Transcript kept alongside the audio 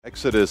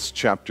Exodus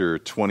chapter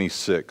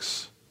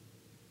 26,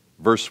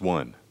 verse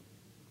 1.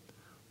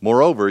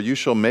 Moreover, you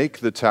shall make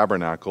the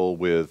tabernacle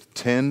with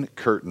 10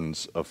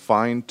 curtains of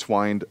fine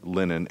twined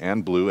linen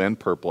and blue and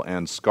purple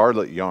and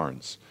scarlet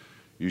yarns.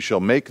 You shall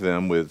make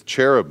them with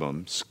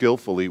cherubim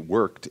skillfully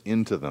worked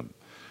into them.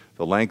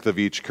 The length of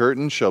each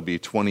curtain shall be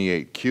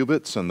 28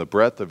 cubits, and the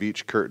breadth of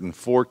each curtain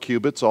 4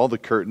 cubits. All the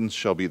curtains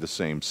shall be the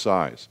same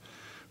size.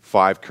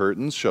 5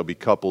 curtains shall be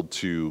coupled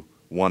to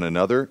one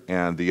another,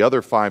 and the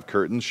other 5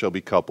 curtains shall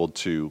be coupled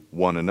to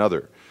one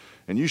another.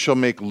 And you shall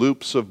make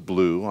loops of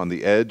blue on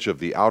the edge of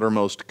the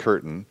outermost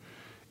curtain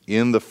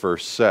in the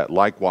first set.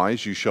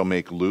 Likewise, you shall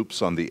make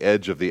loops on the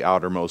edge of the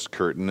outermost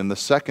curtain in the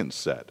second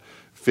set.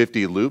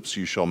 50 loops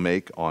you shall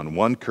make on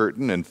one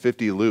curtain, and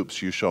 50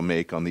 loops you shall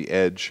make on the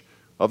edge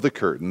of the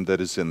curtain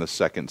that is in the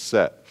second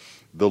set.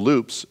 The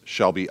loops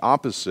shall be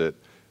opposite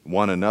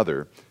one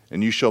another,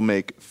 and you shall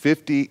make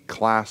 50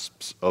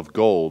 clasps of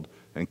gold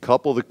and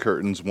couple the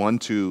curtains one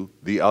to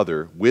the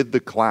other with the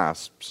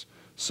clasps,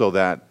 so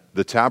that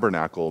the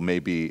tabernacle may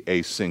be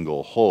a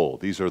single whole.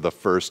 These are the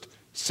first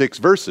 6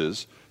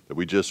 verses that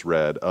we just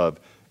read of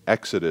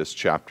Exodus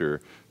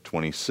chapter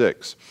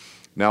 26.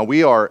 Now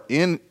we are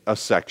in a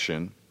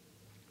section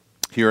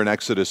here in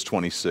Exodus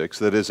 26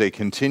 that is a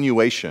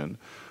continuation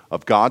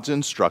of God's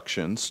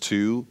instructions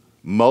to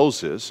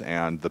Moses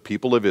and the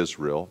people of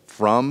Israel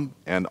from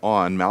and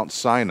on Mount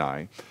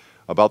Sinai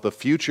about the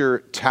future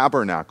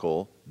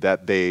tabernacle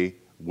that they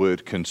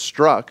would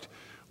construct,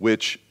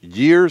 which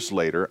years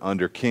later,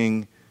 under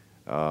King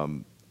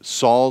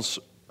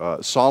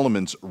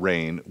Solomon's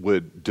reign,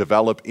 would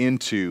develop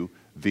into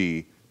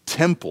the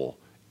temple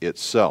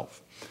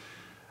itself.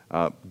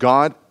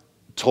 God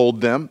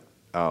told them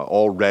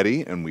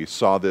already, and we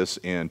saw this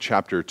in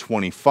chapter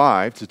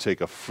 25, to take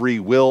a free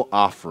will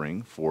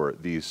offering for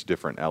these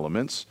different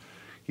elements.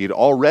 He'd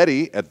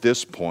already, at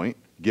this point,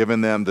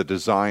 given them the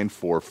design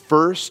for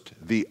first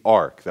the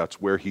ark. That's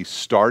where he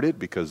started,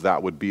 because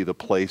that would be the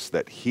place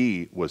that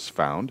he was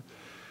found.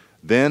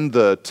 Then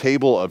the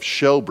table of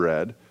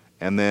showbread,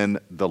 and then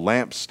the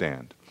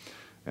lampstand.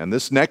 And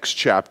this next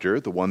chapter,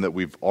 the one that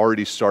we've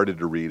already started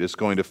to read, is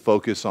going to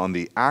focus on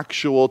the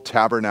actual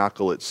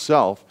tabernacle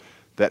itself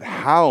that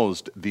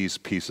housed these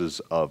pieces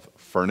of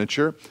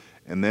furniture.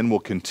 And then we'll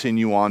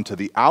continue on to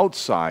the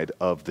outside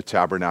of the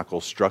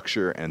tabernacle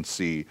structure and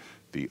see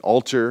the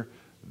altar,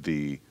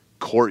 the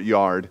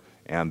courtyard,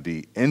 and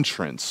the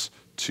entrance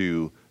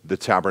to the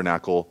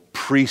tabernacle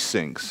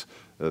precincts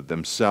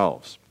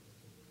themselves.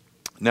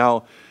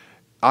 Now,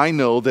 I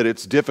know that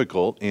it's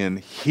difficult in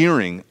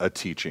hearing a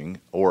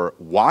teaching or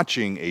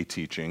watching a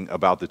teaching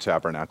about the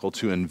tabernacle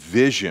to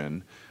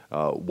envision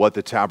what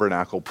the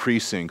tabernacle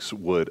precincts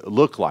would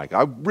look like.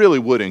 I really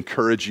would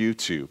encourage you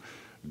to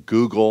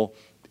Google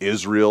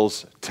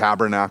Israel's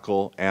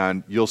tabernacle,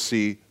 and you'll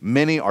see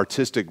many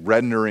artistic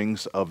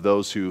renderings of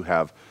those who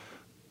have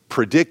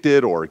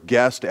predicted or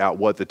guessed at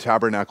what the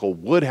tabernacle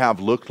would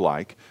have looked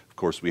like. Of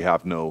course, we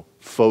have no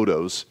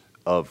photos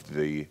of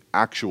the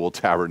actual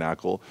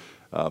tabernacle,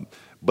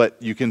 but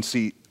you can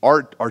see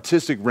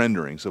artistic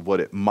renderings of what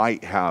it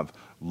might have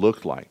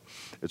looked like.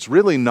 It's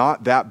really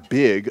not that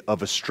big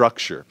of a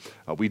structure.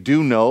 We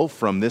do know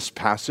from this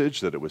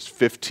passage that it was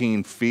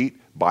 15 feet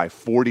by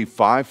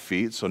 45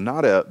 feet, so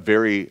not a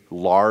very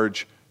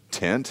large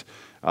tent.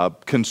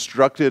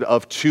 Constructed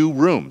of 2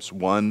 rooms,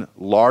 one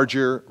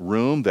larger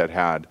room that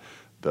had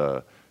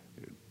the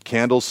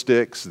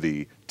candlesticks,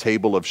 the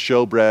table of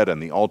showbread,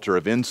 and the altar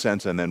of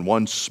incense, and then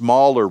one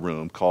smaller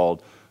room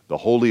called the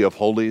Holy of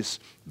Holies,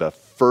 the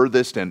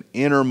furthest and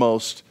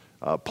innermost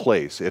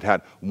place. It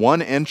had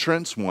one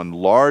entrance, one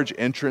large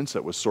entrance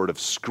that was sort of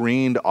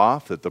screened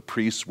off that the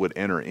priests would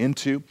enter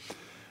into,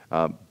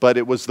 but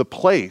it was the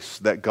place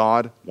that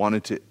God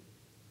wanted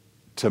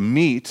to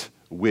meet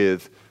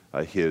with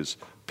his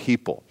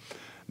people.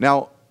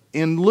 Now,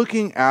 in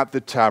looking at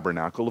the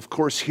tabernacle, of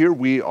course, here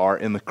we are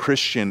in the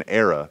Christian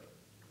era,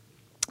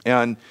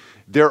 and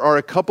there are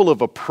a couple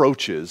of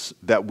approaches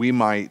that we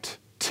might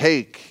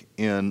take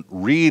in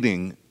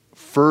reading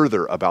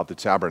further about the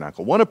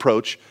tabernacle. One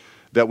approach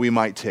that we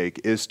might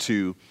take is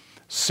to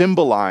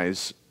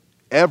symbolize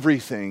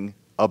everything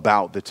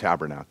about the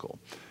tabernacle.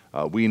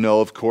 We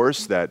know, of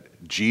course,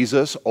 that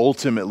Jesus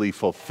ultimately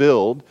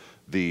fulfilled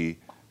the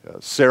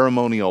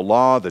ceremonial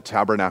law, the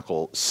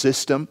tabernacle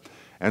system.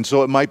 And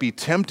so it might be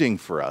tempting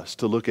for us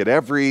to look at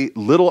every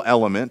little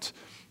element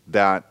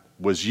that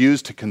was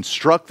used to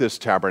construct this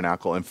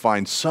tabernacle and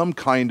find some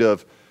kind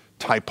of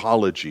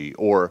typology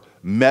or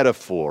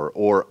metaphor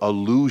or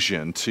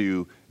allusion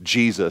to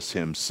Jesus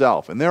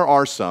himself. And there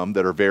are some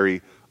that are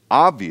very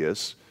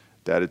obvious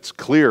that it's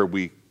clear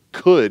we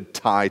could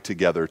tie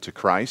together to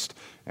Christ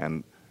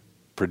and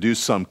produce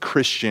some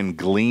Christian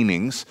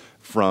gleanings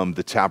from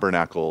the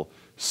tabernacle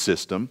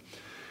system.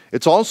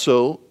 It's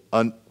also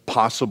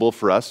possible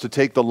for us to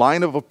take the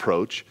line of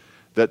approach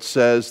that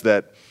says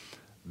that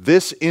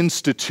this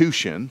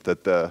institution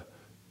that the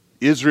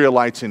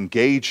Israelites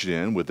engaged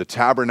in with the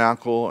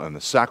tabernacle and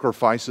the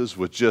sacrifices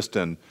was just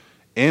an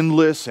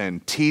endless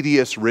and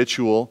tedious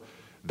ritual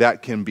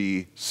that can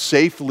be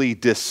safely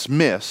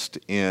dismissed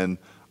in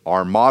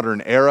our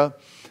modern era,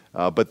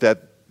 but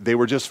that they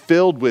were just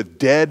filled with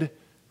dead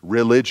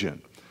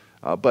religion.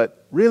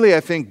 But really, I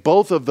think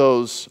both of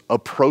those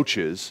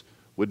approaches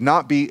would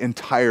not be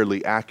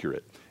entirely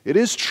accurate. It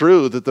is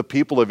true that the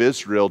people of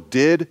Israel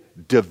did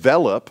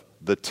develop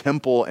the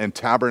temple and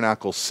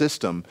tabernacle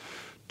system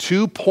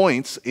to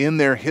points in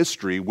their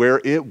history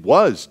where it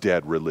was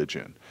dead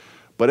religion.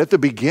 But at the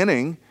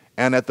beginning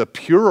and at the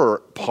purer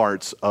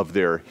parts of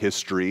their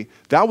history,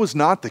 that was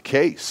not the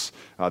case.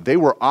 They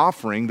were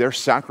offering their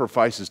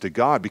sacrifices to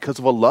God because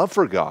of a love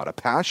for God, a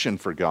passion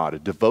for God, a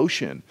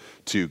devotion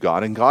to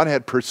God. And God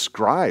had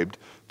prescribed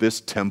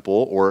this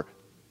temple or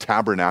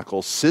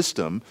tabernacle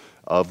system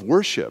of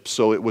worship.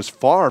 So it was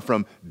far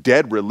from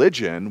dead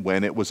religion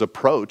when it was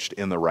approached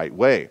in the right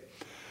way.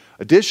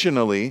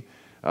 Additionally,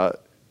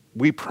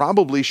 we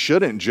probably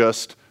shouldn't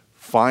just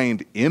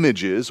find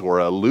images or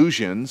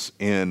allusions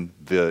in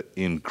the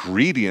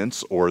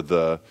ingredients or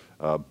the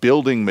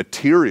building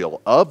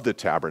material of the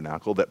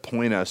tabernacle that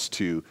point us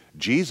to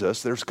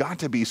Jesus. There's got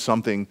to be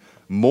something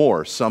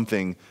more,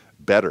 something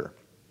better.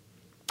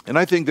 And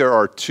I think there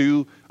are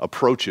two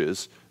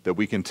approaches that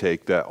we can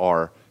take that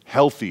are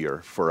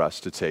healthier for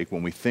us to take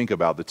when we think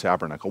about the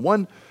tabernacle.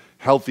 One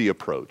healthy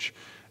approach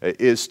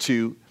is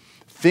to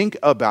think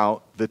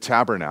about the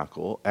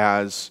tabernacle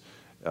as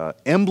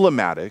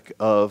emblematic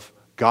of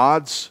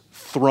God's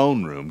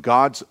throne room,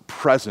 God's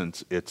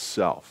presence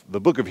itself. The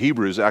book of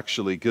Hebrews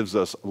actually gives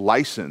us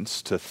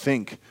license to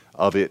think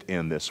of it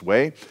in this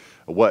way.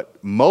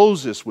 What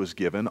Moses was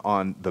given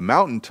on the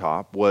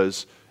mountaintop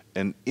was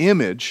an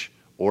image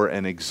or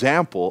an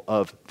example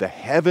of the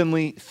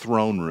heavenly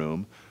throne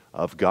room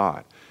of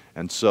God.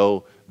 And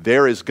so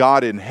there is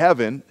God in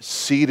heaven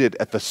seated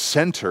at the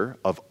center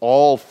of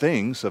all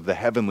things of the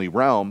heavenly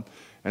realm.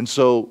 And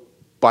so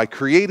by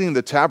creating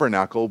the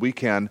tabernacle, we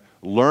can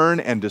learn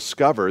and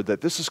discover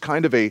that this is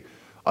kind of a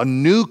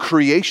new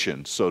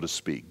creation, so to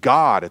speak.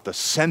 God at the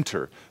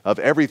center of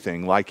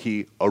everything, like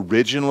He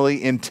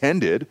originally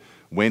intended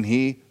when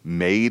He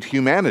made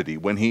humanity,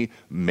 when He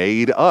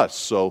made us.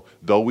 So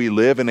though we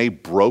live in a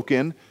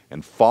broken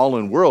and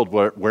fallen world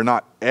where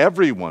not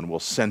everyone will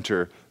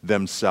center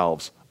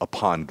themselves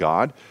upon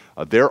God,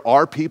 there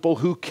are people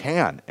who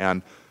can.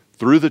 And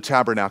through the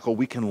tabernacle,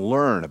 we can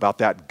learn about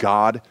that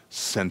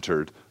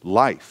God-centered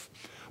life.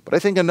 But I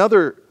think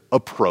another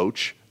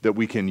approach that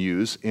we can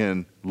use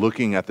in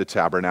looking at the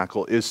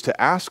tabernacle is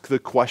to ask the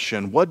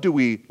question, what do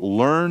we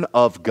learn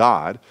of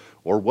God,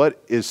 or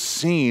what is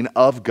seen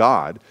of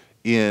God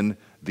in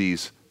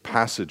these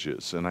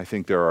passages? And I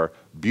think there are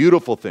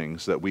beautiful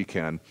things that we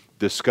can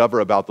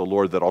discover about the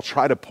Lord that I'll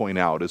try to point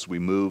out as we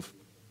move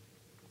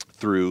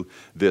through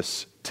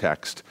this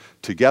text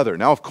together.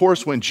 Now, of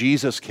course, when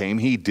Jesus came,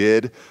 He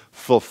did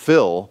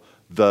fulfill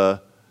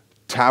the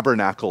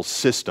tabernacle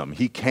system.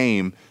 He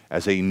came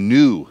as a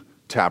new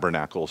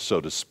tabernacle,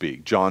 so to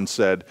speak. John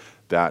said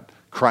that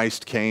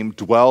Christ came,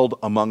 dwelled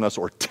among us,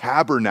 or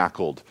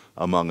tabernacled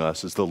among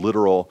us is the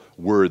literal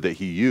word that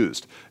He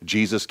used.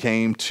 Jesus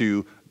came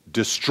to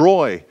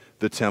destroy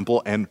the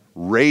temple and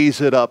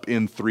raise it up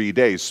in 3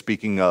 days,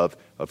 speaking of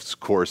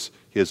course,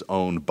 His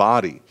own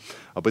body.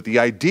 But the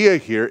idea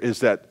here is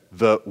that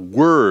the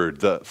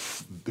Word,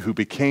 who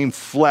became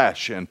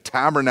flesh and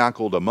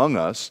tabernacled among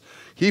us,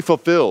 He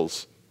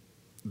fulfills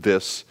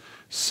this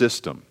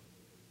system.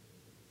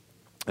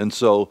 And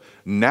so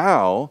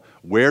now,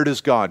 where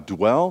does God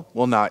dwell?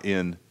 Well, not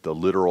in the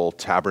literal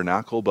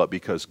tabernacle, but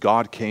because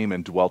God came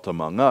and dwelt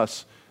among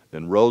us,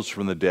 then rose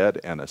from the dead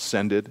and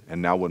ascended,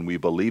 and now when we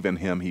believe in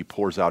Him, He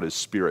pours out His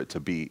Spirit to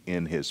be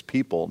in His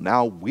people.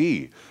 Now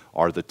we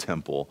are the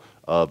temple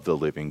of the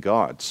living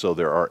God. So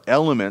there are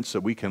elements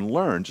that we can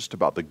learn just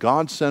about the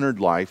God-centered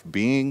life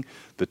being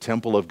the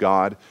temple of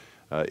God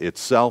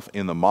itself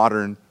in the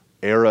modern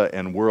era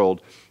and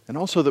world, and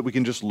also that we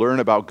can just learn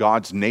about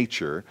God's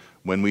nature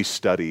when we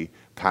study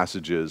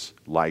passages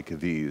like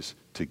these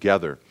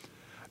together.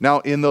 Now,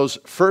 in those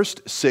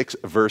first 6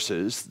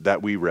 verses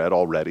that we read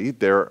already,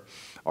 there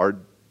are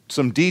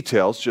some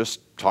details just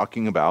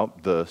talking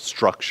about the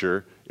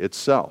structure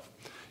itself.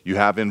 You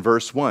have in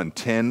verse 1,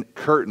 10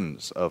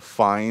 curtains of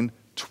fine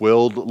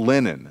twilled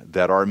linen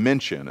that are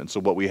mentioned. And so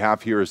what we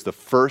have here is the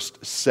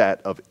first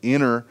set of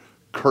inner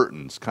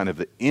curtains, kind of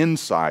the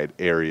inside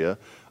area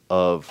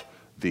of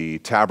the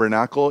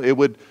tabernacle. It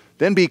would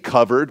then be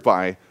covered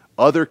by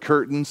other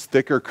curtains,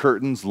 thicker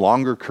curtains,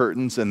 longer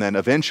curtains, and then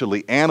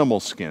eventually animal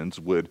skins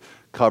would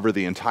cover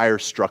the entire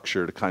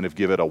structure to kind of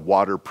give it a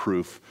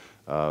waterproof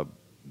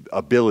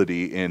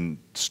ability in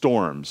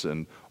storms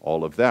and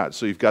all of that.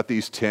 So you've got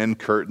these 10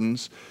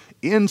 curtains.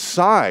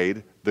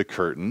 Inside the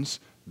curtains,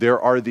 there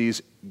are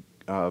these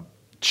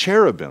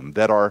cherubim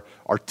that are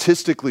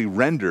artistically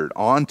rendered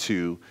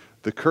onto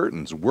the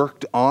curtains,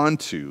 worked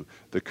onto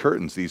the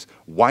curtains. These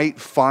white,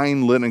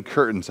 fine linen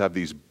curtains have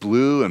these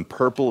blue and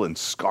purple and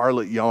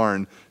scarlet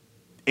yarn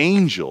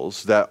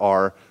angels that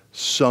are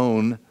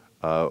sewn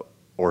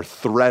or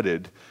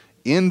threaded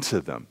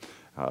into them.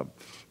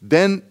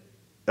 Then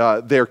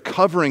they're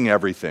covering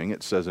everything.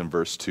 It says in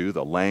verse 2,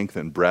 the length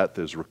and breadth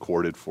is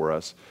recorded for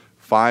us.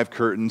 5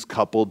 curtains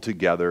coupled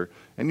together,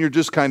 and you're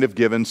just kind of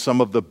given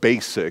some of the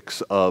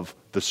basics of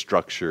the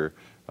structure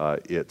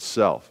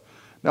itself.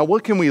 Now,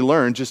 what can we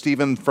learn just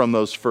even from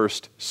those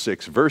first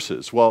 6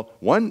 verses? Well,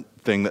 one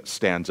thing that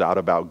stands out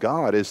about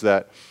God is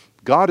that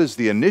God is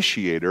the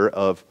initiator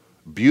of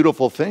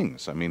beautiful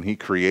things. I mean, he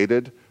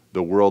created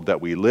the world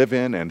that we live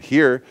in, and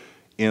here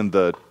in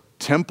the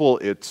temple,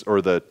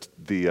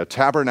 the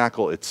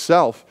tabernacle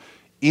itself,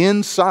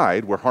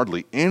 inside, where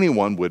hardly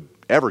anyone would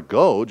ever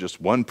go, just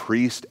one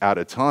priest at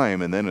a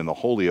time, and then in the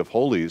Holy of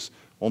Holies,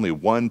 only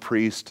one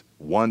priest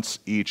once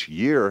each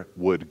year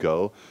would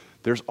go.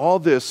 There's all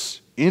this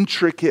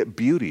intricate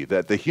beauty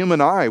that the human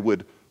eye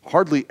would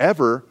hardly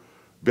ever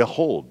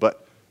behold,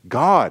 but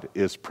God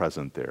is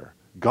present there.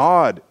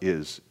 God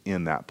is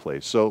in that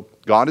place. So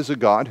God is a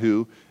God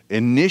who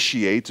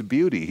initiates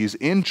beauty. He's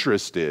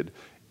interested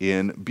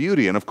in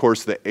beauty. And of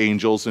course, the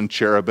angels and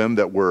cherubim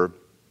that were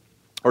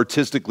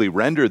artistically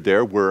rendered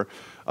there were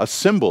a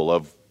symbol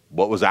of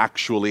what was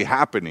actually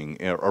happening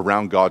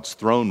around God's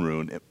throne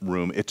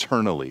room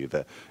eternally.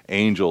 The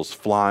angels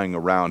flying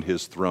around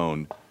his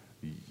throne,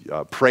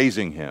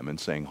 praising him and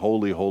saying,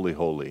 "Holy, holy,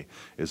 holy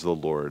is the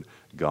Lord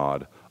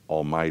God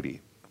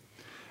Almighty."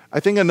 I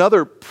think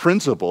another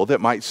principle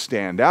that might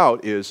stand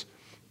out is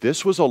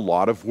this was a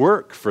lot of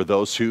work for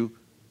those who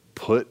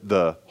put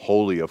the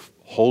Holy of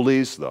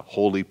Holies, the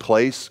holy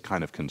place,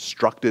 kind of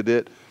constructed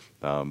it,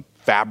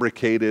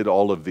 fabricated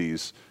all of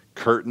these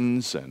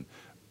curtains and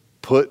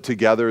put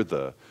together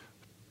the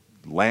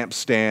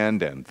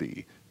lampstand and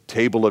the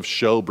table of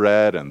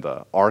showbread and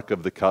the Ark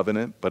of the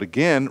Covenant. But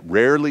again,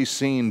 rarely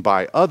seen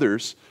by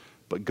others,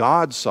 but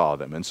God saw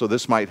them. And so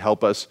this might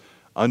help us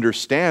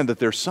understand that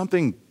there's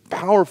something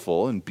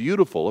powerful and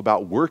beautiful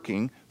about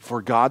working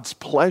for God's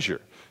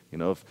pleasure. You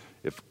know,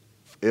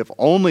 if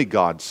only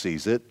God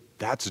sees it,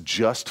 that's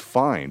just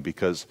fine,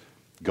 because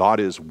God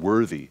is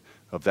worthy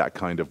of that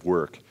kind of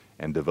work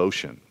and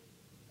devotion.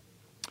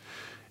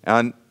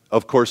 And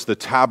of course, the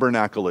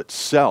tabernacle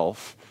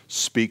itself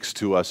speaks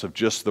to us of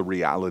just the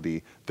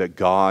reality that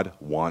God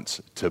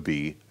wants to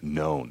be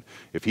known.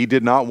 If he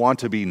did not want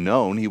to be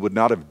known, he would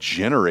not have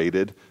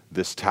generated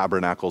this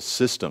tabernacle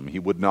system. He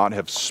would not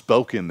have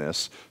spoken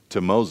this to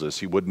Moses.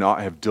 He would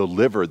not have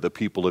delivered the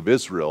people of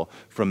Israel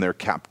from their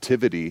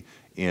captivity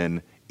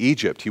in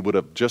Egypt. He would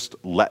have just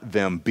let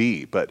them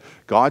be. But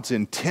God's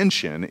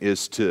intention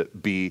is to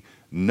be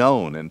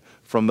known. And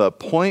from the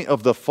point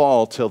of the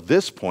fall till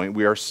this point,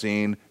 we are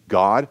seeing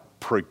God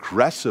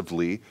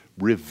progressively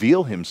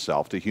reveal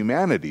himself to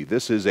humanity.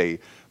 This is a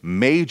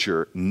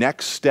major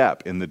next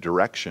step in the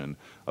direction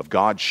of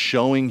God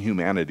showing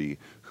humanity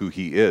who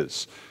he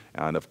is.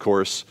 And of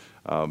course,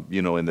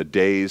 in the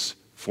days,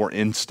 for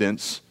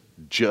instance,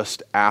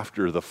 just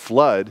after the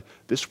flood,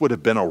 this would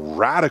have been a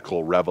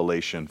radical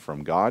revelation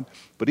from God,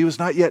 but he was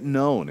not yet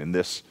known in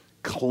this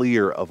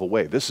clear of a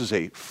way. This is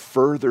a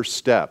further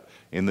step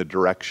in the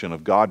direction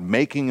of God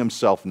making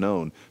himself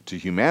known to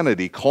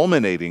humanity,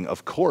 culminating,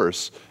 of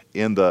course,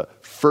 in the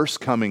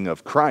first coming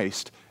of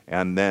Christ,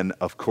 and then,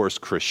 of course,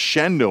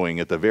 crescendoing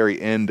at the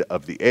very end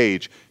of the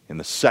age in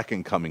the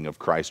second coming of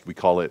Christ. We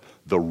call it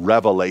the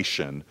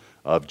revelation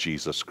of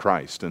Jesus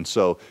Christ. And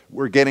so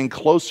we're getting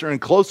closer and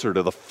closer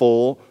to the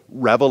full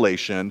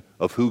revelation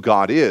of who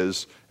God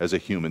is as a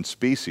human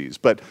species.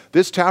 But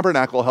this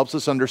tabernacle helps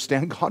us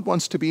understand God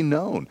wants to be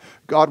known.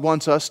 God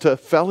wants us to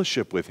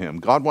fellowship with him.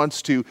 God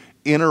wants to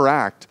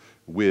interact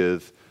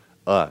with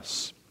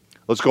us.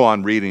 Let's go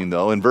on reading,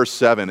 though. In verse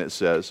 7 it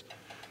says,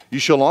 "You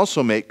shall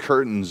also make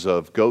curtains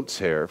of goat's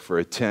hair for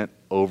a tent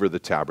over the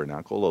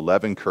tabernacle.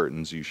 11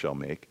 curtains you shall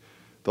make.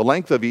 The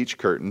length of each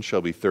curtain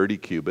shall be 30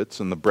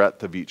 cubits, and the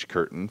breadth of each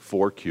curtain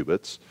 4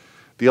 cubits.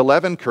 The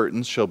 11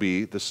 curtains shall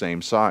be the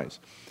same size.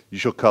 You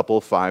shall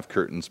couple 5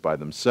 curtains by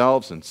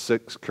themselves, and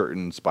 6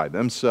 curtains by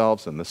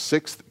themselves, and the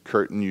 6th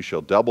curtain you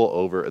shall double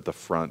over at the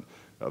front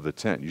of the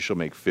tent. You shall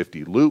make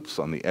 50 loops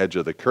on the edge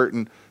of the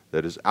curtain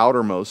that is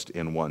outermost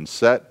in one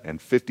set,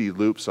 and 50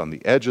 loops on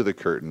the edge of the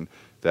curtain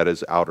that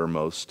is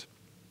outermost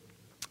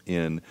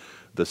in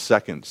the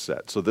second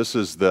set." So this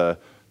is the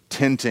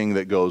tenting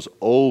that goes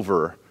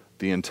over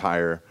the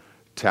entire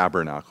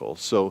tabernacle.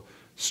 So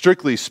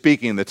strictly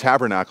speaking, the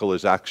tabernacle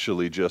is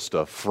actually just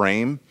a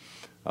frame,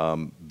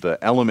 the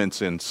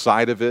elements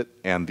inside of it,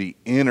 and the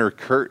inner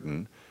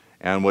curtain.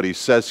 And what he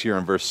says here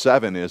in verse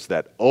 7 is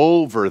that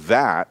over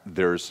that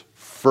there's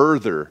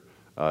further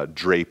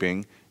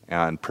draping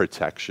and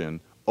protection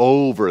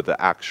over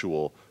the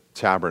actual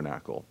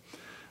tabernacle.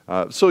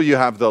 So you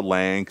have the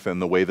length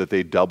and the way that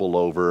they double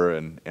over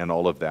and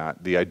all of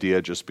that. The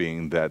idea just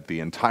being that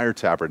the entire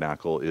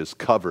tabernacle is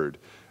covered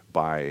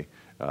by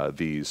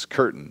these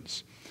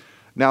curtains.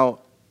 Now,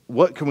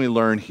 what can we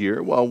learn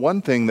here? Well,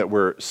 one thing that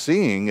we're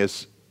seeing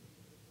is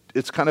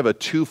it's kind of a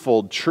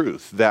twofold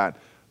truth that,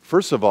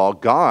 first of all,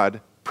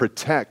 God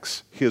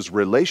protects his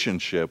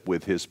relationship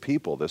with his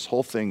people. This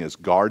whole thing is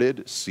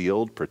guarded,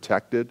 sealed,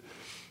 protected,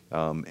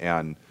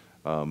 and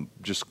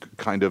just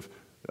kind of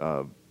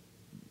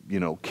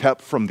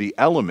kept from the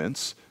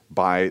elements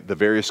by the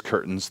various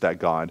curtains that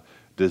God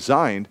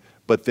designed,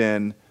 but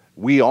then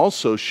we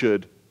also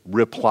should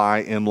reply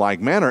in like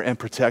manner and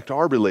protect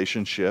our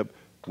relationship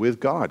with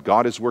God.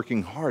 God is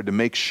working hard to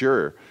make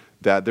sure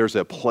that there's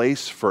a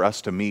place for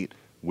us to meet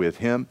with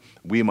Him.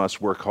 We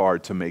must work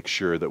hard to make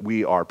sure that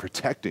we are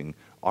protecting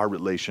our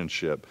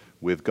relationship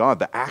with God,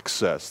 the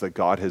access that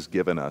God has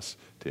given us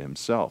to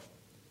Himself.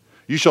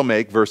 You shall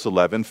make, verse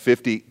 11,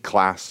 50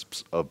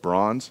 clasps of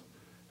bronze,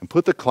 and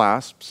put the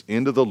clasps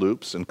into the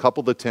loops, and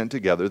couple the tent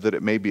together, that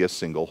it may be a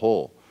single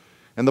whole.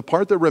 And the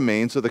part that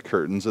remains of the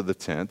curtains of the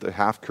tent, the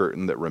half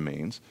curtain that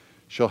remains,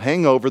 shall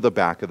hang over the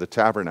back of the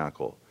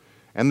tabernacle.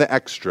 And the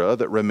extra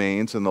that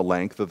remains in the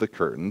length of the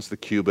curtains, the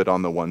cubit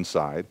on the one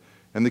side,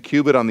 and the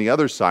cubit on the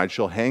other side,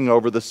 shall hang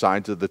over the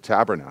sides of the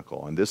tabernacle,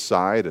 on this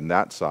side and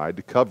that side,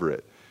 to cover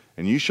it.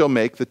 And you shall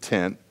make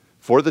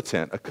for the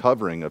tent a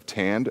covering of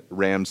tanned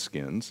ram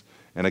skins,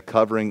 and a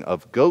covering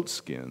of goat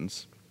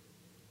skins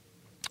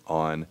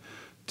on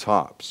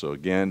top. So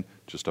again,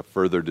 just a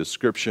further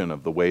description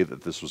of the way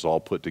that this was all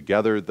put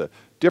together. The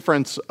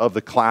difference of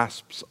the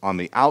clasps on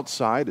the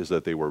outside is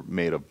that they were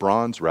made of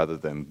bronze rather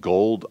than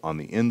gold on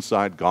the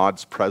inside.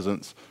 God's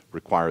presence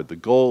required the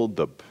gold.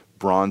 The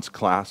bronze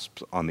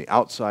clasps on the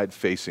outside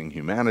facing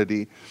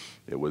humanity,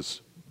 it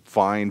was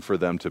fine for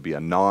them to be a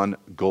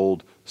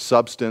non-gold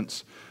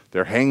substance.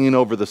 They're hanging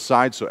over the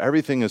side, so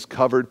everything is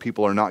covered.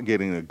 People are not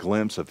getting a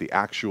glimpse of the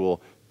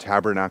actual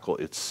tabernacle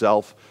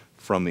itself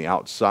from the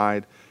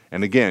outside.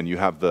 And again, you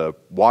have the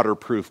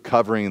waterproof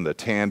covering, the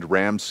tanned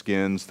ram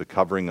skins, the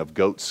covering of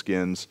goat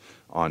skins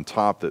on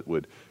top that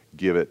would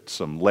give it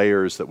some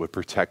layers that would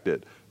protect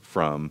it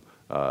from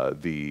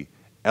the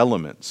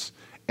elements.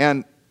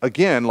 And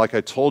again, like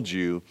I told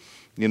you,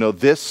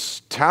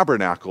 this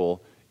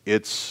tabernacle,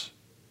 it's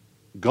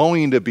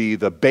going to be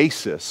the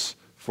basis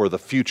for the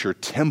future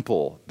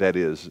temple that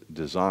is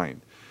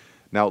designed.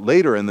 Now,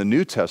 later in the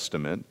New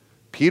Testament,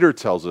 Peter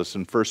tells us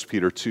in 1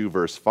 Peter 2,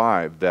 verse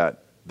 5,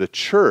 that the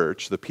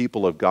church, the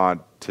people of God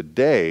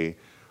today,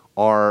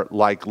 are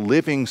like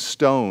living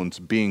stones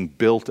being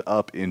built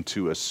up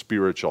into a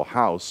spiritual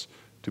house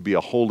to be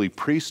a holy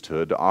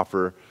priesthood, to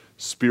offer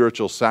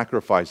spiritual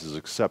sacrifices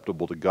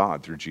acceptable to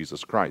God through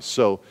Jesus Christ.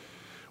 So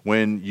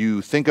when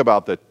you think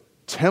about the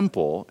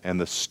temple and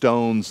the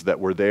stones that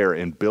were there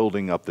in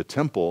building up the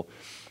temple,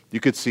 you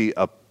could see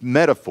a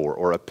metaphor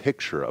or a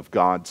picture of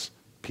God's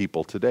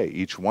people today.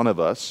 Each one of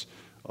us,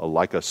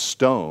 like a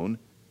stone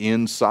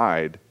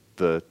inside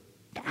the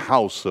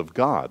house of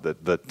God,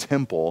 the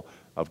temple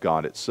of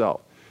God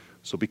itself.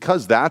 So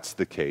because that's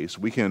the case,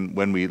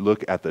 when we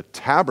look at the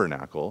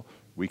tabernacle,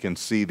 we can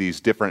see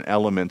these different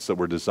elements that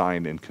were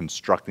designed in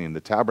constructing the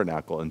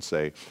tabernacle and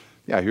say,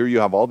 yeah, here you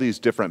have all these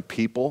different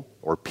people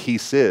or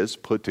pieces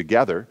put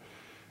together,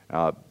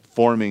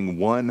 forming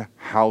one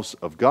house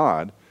of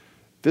God.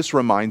 This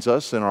reminds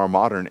us in our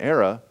modern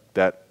era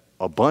that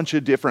a bunch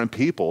of different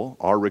people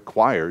are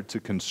required to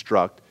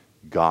construct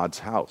God's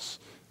house,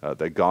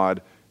 that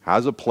God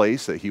has a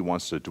place that He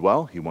wants to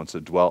dwell. He wants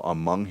to dwell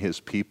among His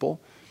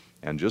people.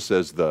 And just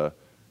as the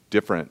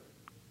different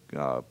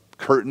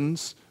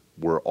curtains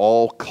were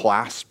all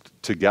clasped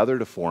together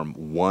to form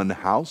one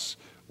house,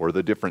 or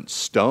the different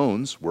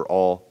stones were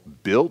all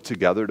built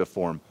together to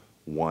form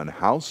one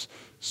house,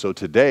 so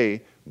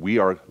today we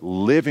are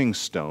living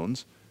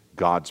stones,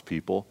 God's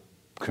people,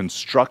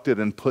 constructed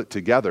and put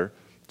together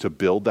to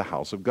build the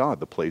house of God,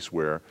 the place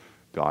where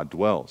God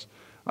dwells.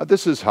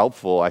 This is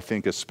helpful, I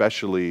think,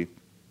 especially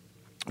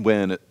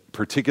when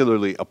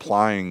particularly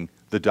applying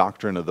the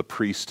doctrine of the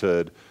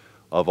priesthood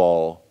of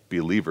all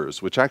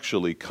believers, which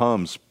actually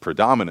comes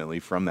predominantly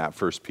from that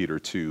 1 Peter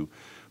 2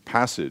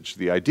 passage.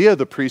 The idea of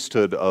the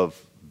priesthood of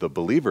the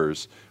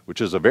believers, which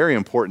is a very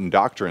important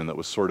doctrine that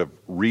was sort of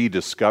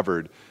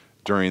rediscovered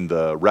during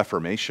the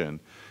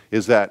Reformation,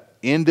 is that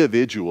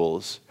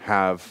individuals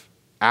have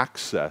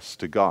access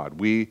to God.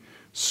 We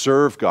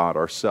serve God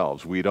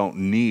ourselves. We don't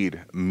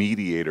need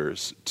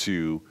mediators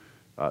to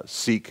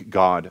seek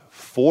God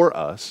for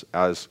us,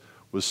 as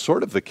was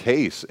sort of the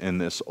case in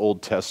this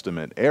Old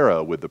Testament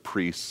era with the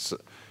priests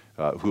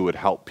who would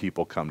help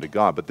people come to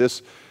God. But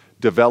this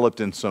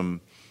developed in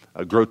some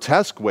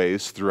grotesque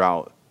ways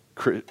throughout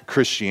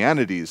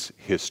Christianity's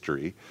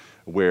history,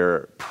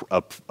 where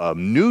a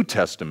New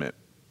Testament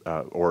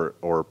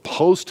or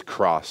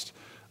post-cross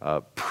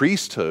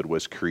priesthood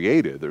was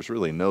created. There's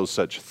really no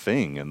such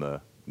thing in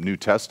the New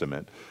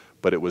Testament,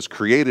 but it was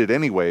created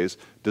anyways,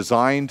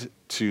 designed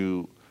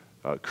to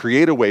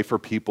create a way for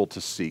people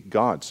to seek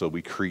God. So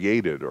we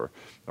created, or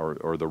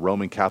the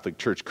Roman Catholic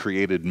Church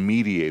created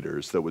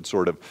mediators that would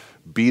sort of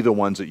be the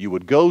ones that you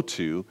would go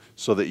to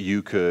so that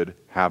you could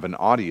have an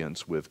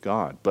audience with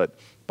God. But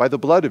by the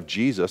blood of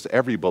Jesus,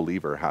 every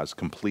believer has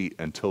complete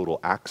and total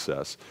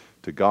access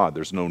to God.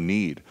 There's no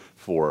need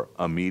for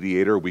a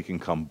mediator. We can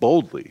come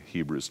boldly,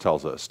 Hebrews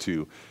tells us,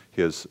 to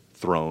His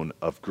throne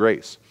of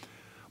grace.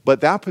 But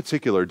that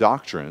particular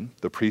doctrine,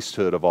 the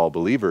priesthood of all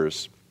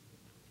believers,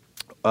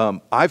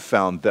 I've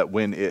found that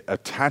when it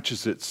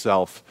attaches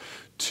itself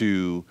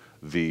to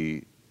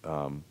the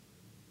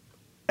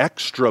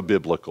extra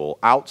biblical,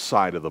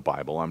 outside of the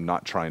Bible. I'm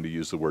not trying to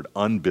use the word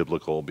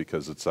unbiblical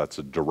because that's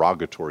a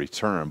derogatory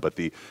term, but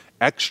the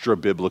extra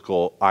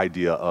biblical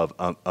idea of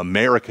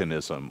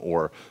Americanism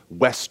or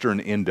Western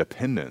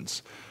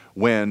independence,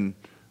 when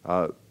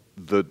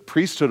the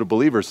priesthood of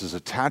believers is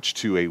attached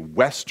to a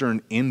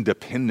Western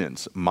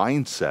independence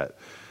mindset,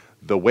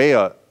 the way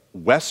a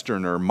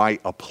Westerner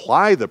might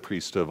apply the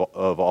priesthood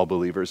of all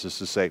believers is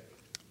to say,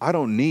 I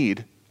don't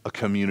need a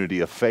community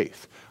of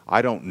faith.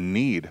 I don't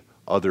need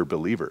other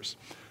believers.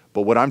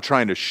 But what I'm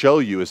trying to show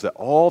you is that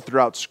all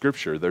throughout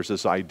Scripture, there's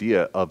this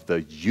idea of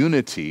the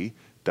unity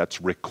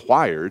that's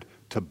required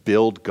to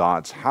build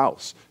God's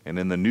house. And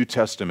in the New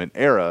Testament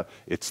era,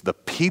 it's the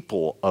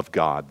people of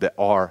God that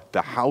are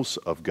the house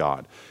of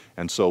God.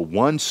 And so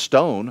one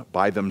stone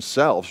by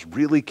themselves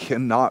really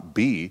cannot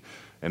be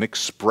an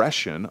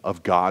expression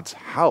of God's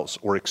house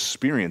or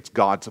experience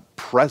God's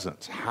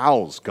presence,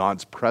 house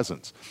God's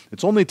presence.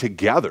 It's only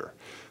together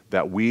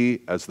that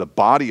we, as the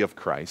body of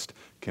Christ,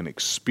 can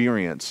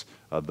experience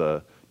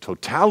the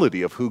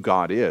totality of who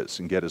God is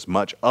and get as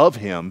much of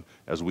Him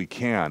as we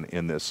can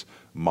in this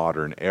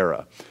modern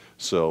era.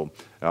 So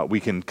we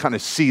can kind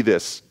of see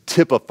this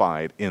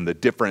typified in the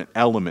different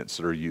elements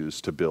that are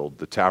used to build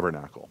the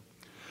tabernacle.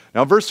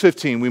 Now, verse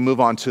 15, we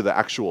move on to the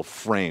actual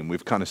frame.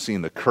 We've kind of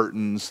seen the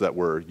curtains that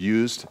were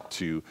used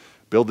to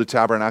build the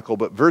tabernacle,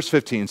 but verse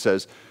 15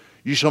 says,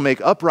 you shall make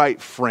upright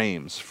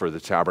frames for the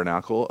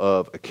tabernacle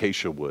of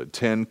acacia wood.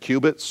 10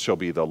 cubits shall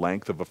be the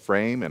length of a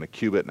frame, and 1.5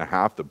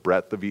 cubits the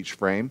breadth of each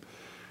frame.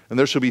 And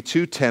there shall be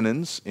 2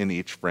 tenons in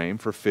each frame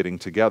for fitting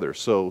together.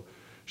 So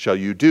shall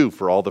you do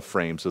for all the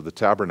frames of the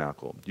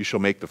tabernacle. You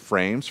shall make the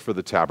frames for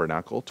the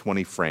tabernacle,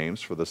 20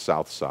 frames for the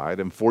south side,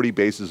 and 40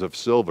 bases of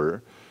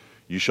silver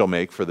you shall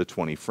make for the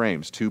 20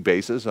 frames, 2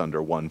 bases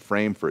under one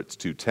frame for its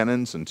 2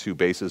 tenons, and 2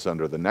 bases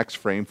under the next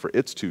frame for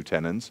its 2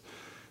 tenons.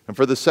 And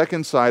for the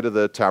second side of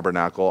the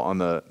tabernacle on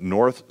the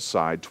north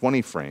side,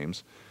 20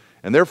 frames,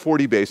 and there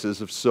 40 bases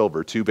of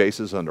silver, 2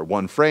 bases under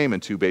one frame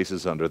and 2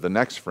 bases under the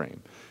next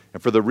frame.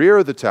 And for the rear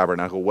of the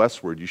tabernacle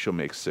westward, you shall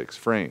make 6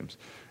 frames.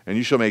 And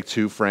you shall make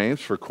 2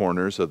 frames for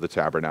corners of the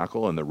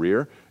tabernacle in the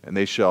rear, and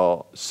they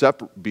shall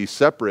be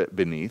separate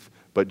beneath,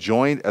 but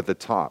joined at the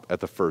top,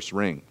 at the first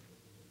ring.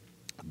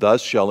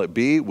 Thus shall it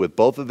be with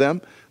both of them.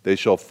 They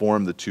shall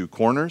form the 2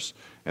 corners,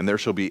 and there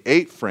shall be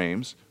 8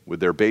 frames with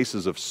their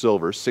bases of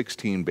silver,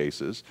 16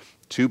 bases,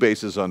 2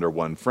 bases under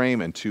one frame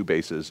and 2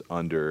 bases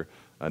under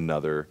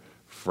another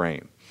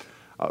frame.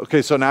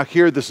 Okay, so now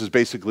here this is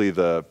basically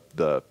the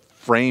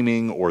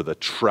framing or the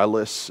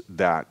trellis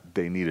that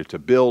they needed to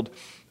build,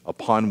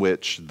 upon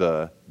which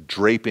the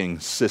draping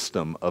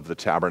system of the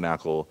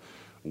tabernacle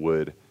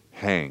would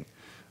hang.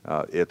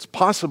 It's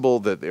possible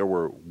that there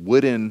were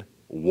wooden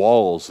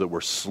walls that were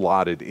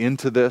slotted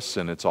into this,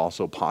 and it's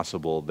also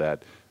possible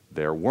that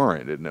there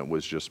weren't, and it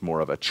was just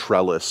more of a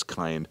trellis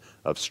kind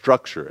of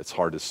structure. It's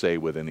hard to say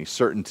with any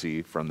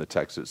certainty from the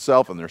text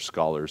itself, and there are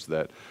scholars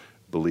that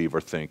believe or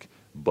think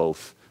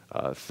both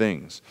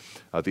things.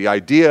 The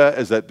idea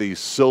is that these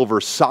silver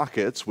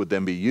sockets would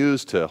then be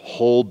used to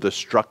hold the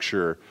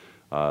structure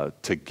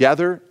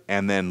together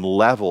and then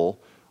level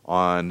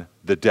on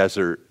the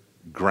desert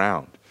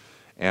ground.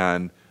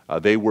 And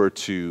they were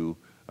to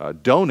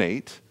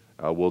donate,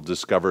 we'll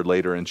discover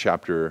later in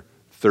chapter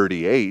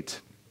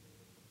 38,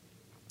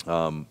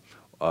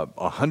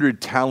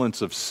 100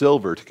 talents of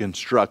silver to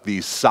construct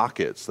these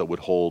sockets that would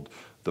hold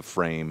the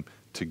frame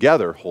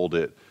together, hold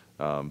it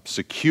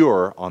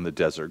secure on the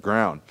desert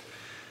ground.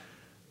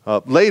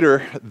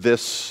 Later,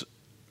 this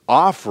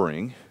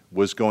offering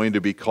was going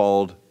to be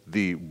called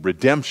the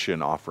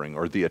redemption offering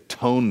or the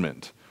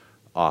atonement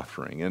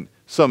offering. And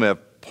some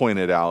have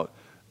pointed out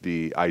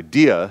the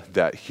idea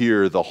that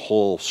here the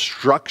whole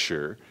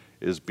structure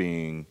is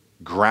being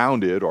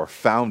grounded or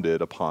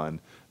founded upon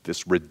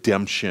this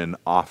redemption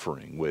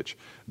offering, which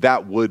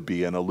that would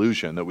be an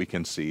allusion that we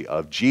can see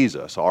of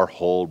Jesus, our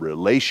whole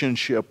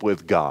relationship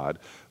with God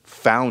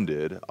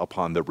founded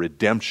upon the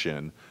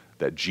redemption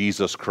that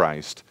Jesus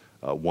Christ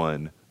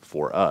won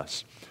for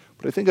us.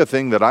 But I think a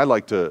thing that I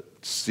like to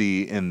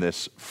see in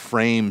this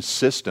frame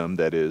system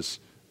that is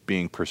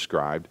being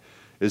prescribed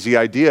is the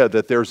idea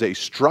that there's a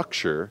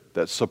structure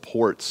that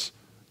supports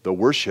the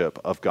worship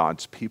of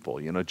God's people.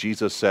 You know,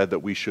 Jesus said that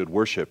we should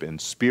worship in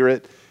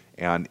spirit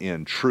and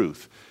in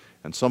truth.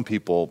 And some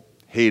people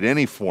hate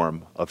any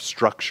form of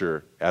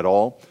structure at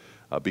all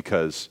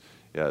because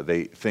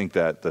they think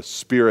that the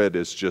Spirit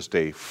is just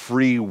a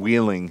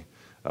freewheeling,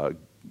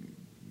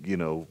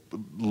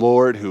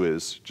 Lord who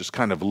is just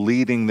kind of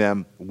leading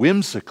them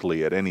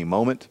whimsically at any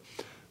moment.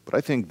 But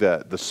I think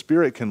that the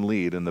Spirit can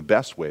lead in the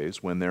best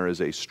ways when there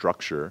is a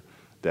structure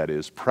that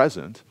is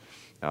present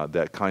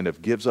that kind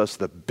of gives us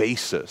the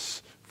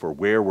basis for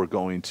where we're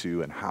going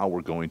to and how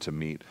we're going to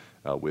meet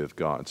with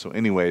God. So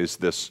anyways,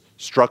 this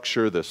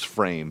structure, this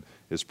frame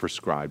is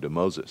prescribed to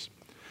Moses.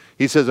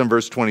 He says in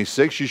verse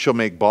 26, you shall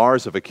make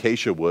bars of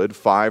acacia wood,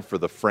 5 for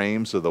the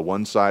frames of the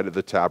one side of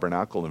the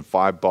tabernacle and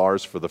 5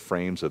 bars for the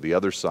frames of the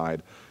other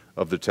side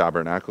of the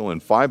tabernacle,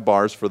 and 5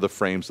 bars for the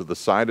frames of the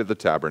side of the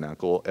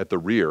tabernacle at the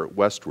rear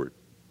westward.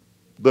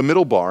 The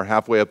middle bar,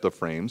 halfway up the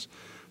frames,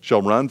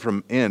 shall run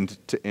from end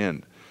to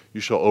end.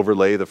 You shall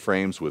overlay the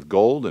frames with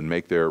gold and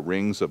make their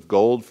rings of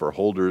gold for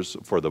holders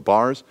for the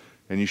bars,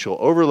 and you shall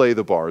overlay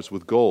the bars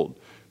with gold.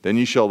 Then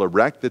you shall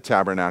erect the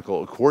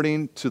tabernacle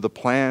according to the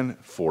plan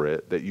for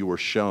it that you were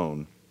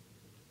shown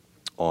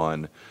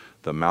on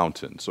the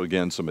mountain. So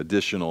again, some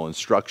additional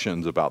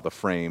instructions about the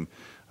frame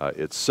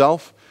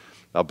itself.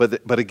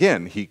 But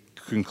again, he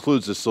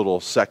concludes this little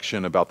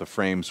section about the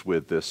frames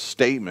with this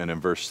statement in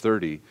verse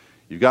 30.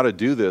 You've got to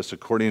do this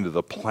according to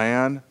the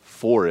plan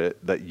for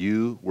it that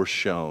you were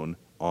shown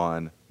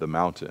on the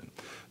mountain.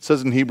 It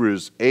says in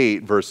Hebrews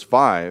 8, verse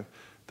 5,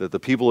 that the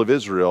people of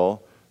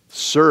Israel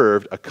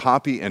served a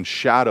copy and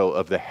shadow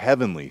of the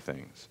heavenly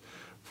things.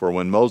 For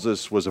when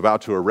Moses was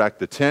about to erect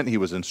the tent, he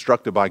was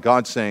instructed by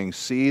God, saying,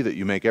 see that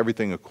you make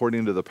everything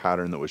according to the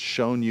pattern that was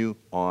shown you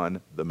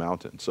on the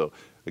mountain. So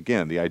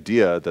again, the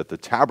idea that the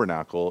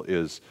tabernacle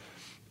is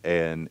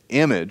an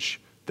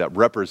image that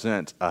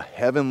represents a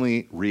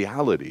heavenly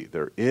reality.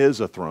 There is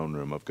a throne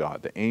room of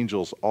God. The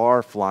angels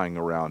are flying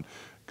around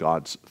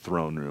God's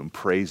throne room,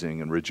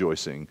 praising and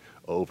rejoicing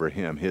over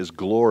him. His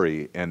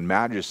glory and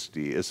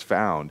majesty is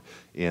found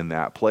in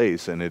that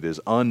place, and it is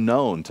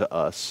unknown to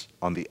us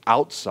on the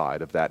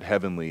outside of that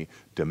heavenly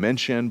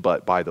dimension,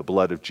 but by the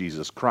blood of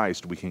Jesus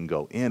Christ, we can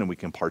go in and we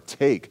can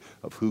partake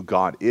of who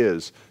God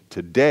is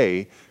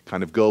today,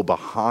 kind of go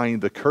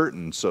behind the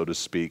curtain, so to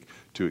speak,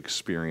 to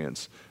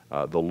experience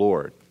the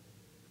Lord.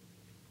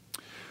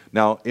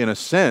 Now, in a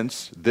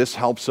sense, this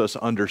helps us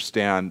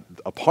understand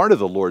a part of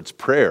the Lord's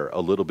Prayer a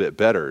little bit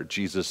better.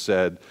 Jesus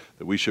said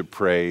that we should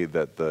pray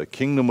that the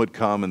kingdom would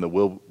come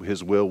and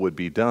his will would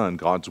be done,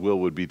 God's will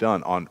would be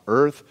done on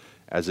earth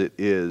as it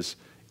is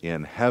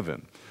in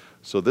heaven.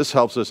 So this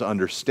helps us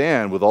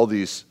understand with all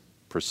these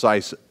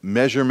precise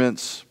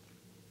measurements,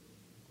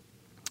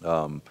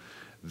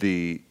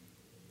 the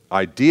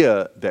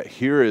idea that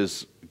here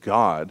is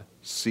God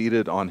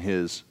seated on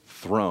his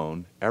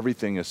throne.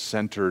 Everything is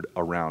centered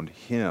around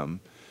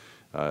him.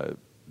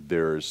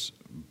 There's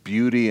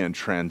beauty and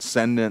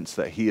transcendence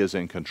that he is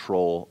in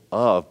control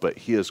of, but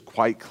he is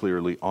quite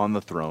clearly on the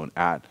throne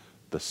at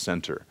the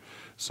center.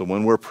 So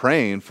when we're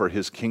praying for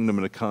his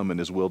kingdom to come and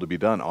his will to be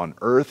done on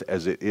earth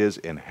as it is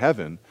in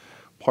heaven,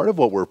 part of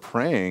what we're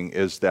praying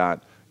is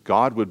that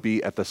God would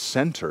be at the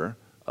center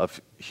of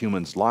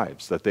humans'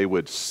 lives, that they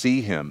would see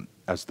him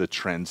as the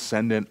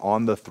transcendent,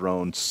 on the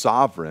throne,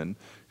 sovereign,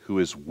 who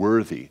is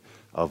worthy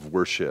of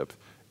worship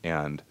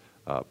and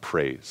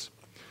praise.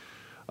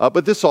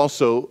 But this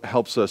also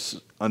helps us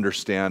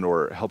understand,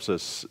 or helps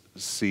us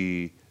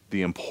see,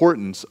 the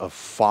importance of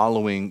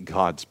following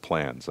God's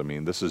plans. I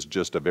mean, this is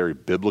just a very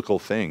biblical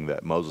thing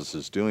that Moses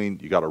is doing.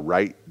 You got to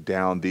write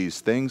down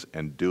these things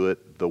and do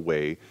it the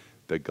way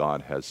that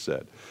God has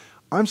said.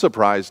 I'm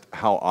surprised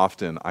how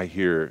often I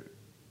hear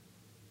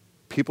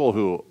people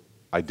who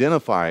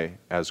identify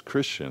as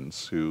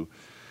Christians, who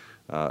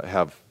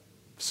have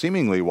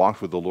seemingly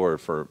walked with the Lord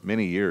for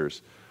many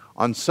years,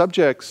 on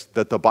subjects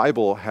that the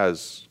Bible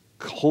has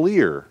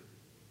clear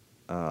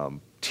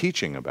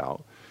teaching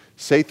about,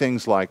 say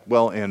things like,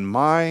 well, in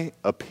my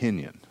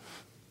opinion.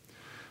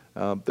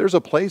 There's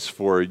a place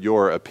for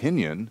your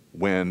opinion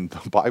when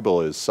the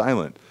Bible is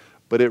silent,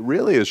 but it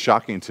really is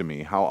shocking to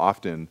me how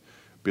often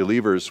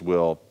believers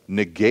will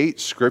negate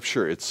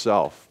Scripture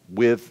itself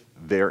with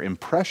their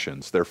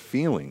impressions, their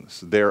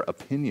feelings, their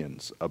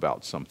opinions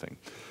about something.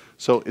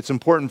 So it's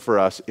important for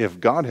us, if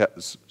God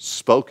has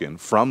spoken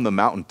from the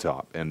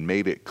mountaintop and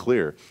made it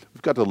clear,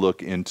 we've got to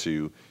look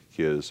into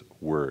his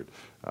word.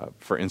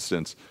 For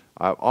instance,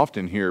 I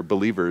often hear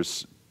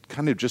believers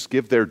kind of just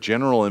give their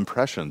general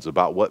impressions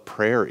about what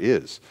prayer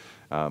is,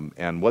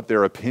 and what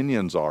their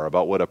opinions are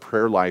about what a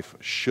prayer life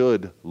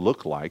should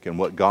look like and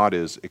what God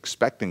is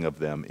expecting of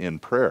them in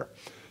prayer.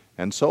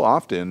 And so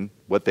often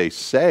what they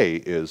say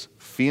is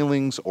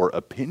feelings or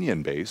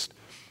opinion-based,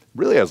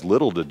 really has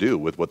little to do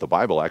with what the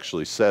Bible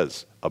actually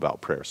says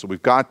about prayer. So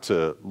we've got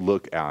to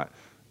look at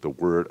the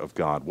Word of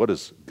God. What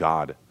does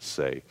God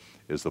say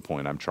is the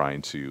point I'm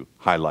trying to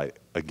highlight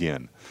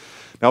again.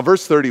 Now,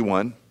 verse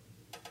 31,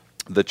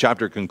 the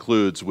chapter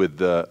concludes with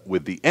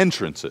the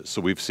entrances. So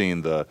we've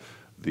seen the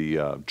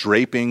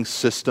draping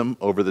system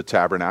over the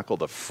tabernacle,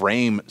 the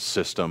frame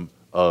system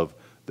of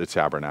the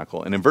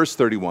tabernacle. And in verse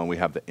 31, we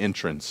have the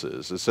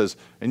entrances. It says,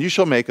 and you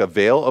shall make a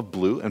veil of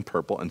blue and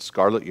purple and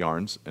scarlet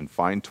yarns and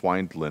fine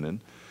twined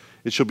linen.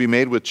 It shall be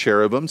made with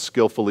cherubim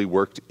skillfully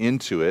worked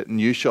into it, and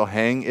you shall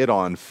hang it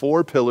on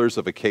 4 pillars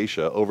of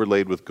acacia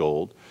overlaid with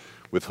gold,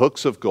 with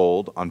hooks of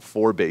gold on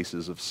 4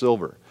 bases of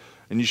silver.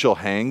 And you shall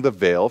hang the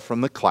veil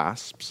from the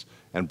clasps,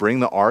 and bring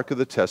the ark of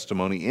the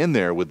testimony in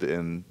there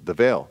within the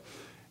veil.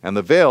 And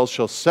the veil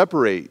shall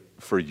separate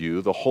for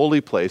you the holy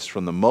place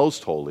from the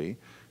most holy,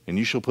 and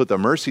you shall put the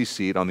mercy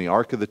seat on the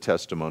ark of the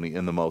testimony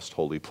in the most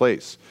holy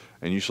place.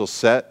 And you shall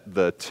set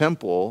the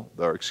table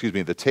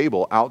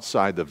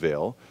outside the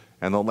veil,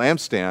 and the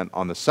lampstand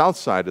on the south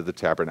side of the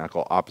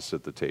tabernacle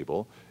opposite the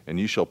table. And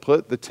you shall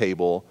put the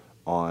table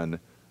on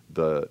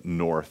the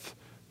north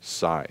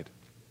side.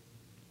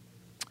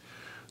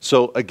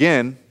 So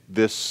again,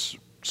 this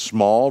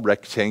small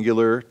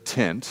rectangular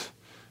tent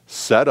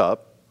set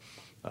up,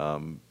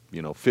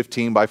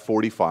 15 by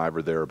 45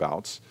 or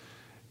thereabouts.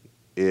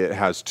 It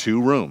has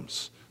 2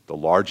 rooms. The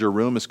larger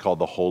room is called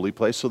the holy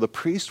place. So the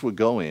priest would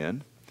go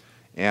in,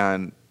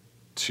 and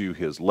to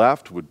his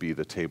left would be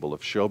the table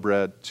of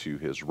showbread. To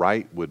his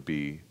right would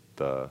be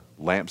the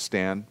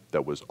lampstand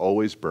that was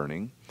always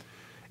burning.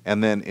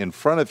 And then in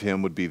front of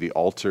him would be the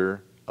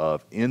altar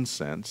of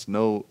incense.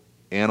 No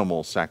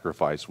animal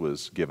sacrifice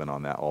was given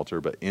on that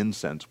altar, but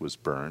incense was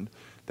burned.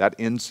 That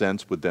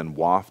incense would then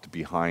waft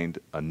behind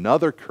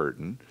another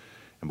curtain,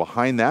 and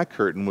behind that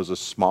curtain was a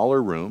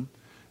smaller room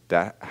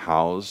that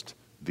housed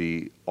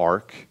the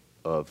Ark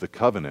of the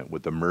Covenant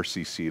with the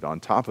mercy seat on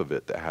top of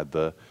it that had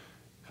the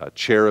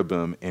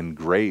cherubim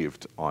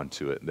engraved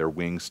onto it. Their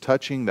wings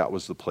touching, that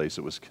was the place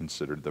that was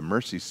considered the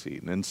mercy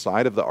seat. And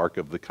inside of the Ark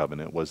of the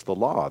Covenant was the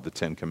law, the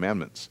 10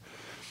 Commandments.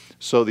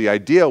 So the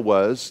idea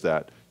was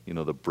that,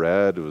 the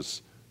bread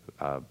was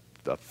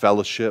the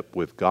fellowship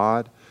with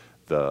God.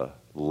 The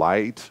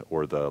light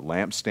or the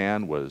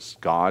lampstand was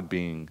God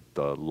being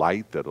the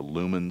light that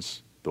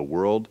illumines the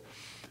world.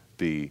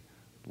 The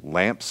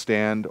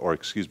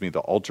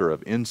the altar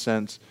of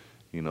incense,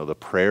 the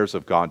prayers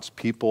of God's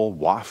people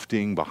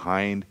wafting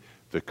behind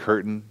the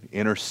curtain,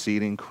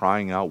 interceding,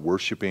 crying out,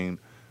 worshiping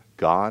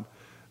God.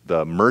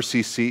 The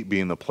mercy seat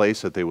being the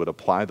place that they would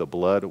apply the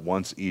blood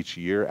once each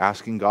year,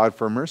 asking God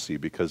for mercy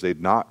because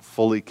they'd not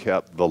fully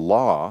kept the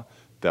law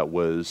that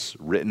was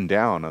written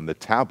down on the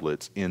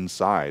tablets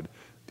inside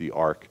the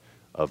Ark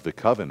of the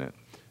Covenant.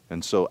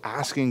 And so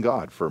asking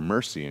God for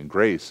mercy and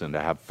grace and to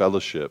have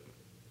fellowship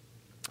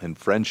and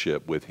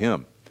friendship with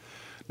Him.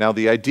 Now,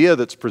 the idea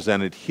that's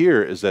presented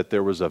here is that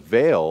there was a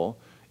veil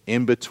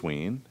in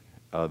between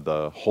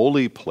the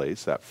holy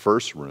place, that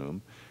first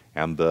room,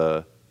 and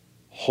the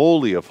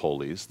Holy of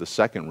Holies, the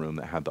second room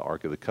that had the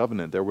Ark of the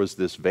Covenant. There was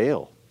this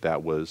veil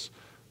that was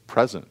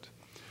present.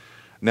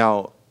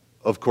 Now,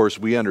 of course,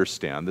 we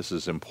understand this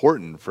is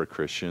important for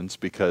Christians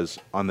because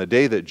on the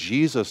day that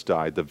Jesus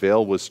died, the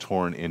veil was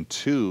torn in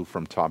 2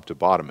 from top to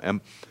bottom.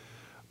 And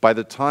by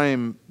the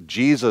time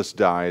Jesus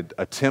died,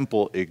 a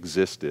temple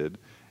existed,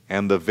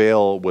 and the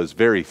veil was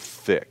very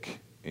thick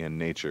in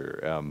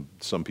nature.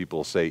 Some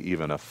people say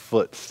even a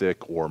foot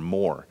thick or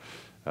more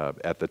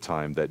at the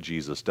time that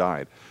Jesus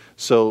died.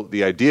 So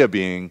the idea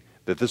being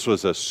that this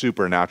was a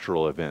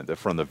supernatural event, that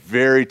from the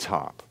very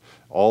top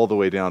all the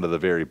way down to the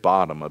very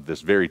bottom of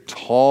this very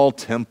tall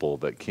temple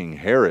that King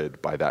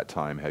Herod by that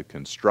time had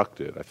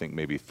constructed, I think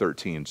maybe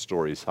 13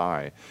 stories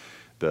high,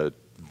 the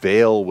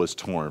veil was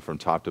torn from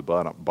top to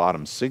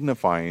bottom,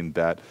 signifying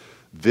that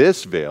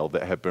this veil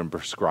that had been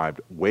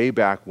prescribed way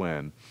back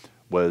when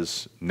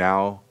was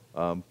now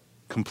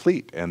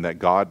complete, and that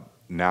God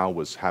now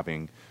was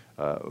having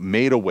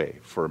made a way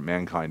for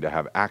mankind to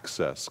have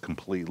access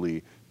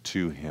completely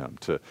to Him,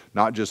 to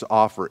not just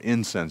offer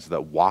incense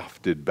that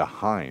wafted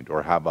behind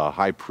or have a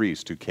high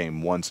priest who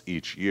came once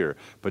each year,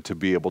 but to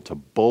be able to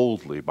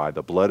boldly, by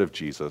the blood of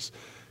Jesus,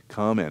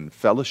 come and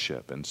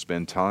fellowship and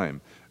spend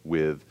time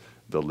with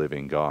the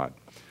living God.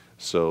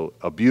 So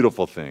a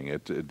beautiful thing,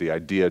 the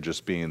idea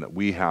just being that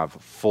we have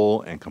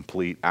full and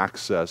complete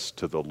access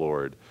to the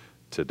Lord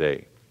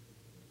today.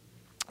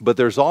 But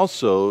there's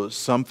also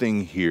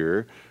something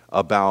here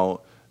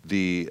about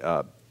the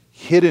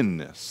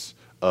hiddenness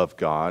of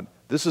God.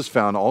 This is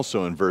found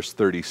also in verse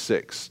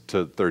 36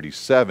 to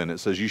 37. It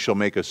says, "You shall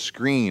make a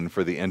screen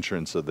for the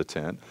entrance of the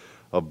tent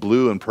of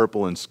blue and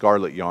purple and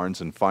scarlet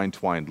yarns and fine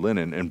twined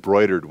linen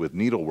embroidered with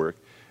needlework.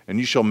 And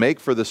you shall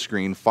make for the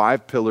screen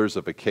 5 pillars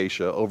of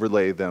acacia,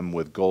 overlay them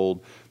with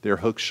gold. Their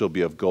hooks shall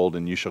be of gold,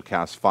 and you shall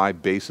cast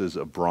 5 bases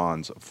of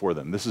bronze for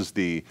them." This is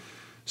the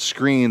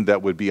screen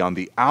that would be on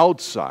the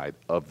outside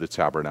of the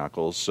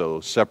tabernacle,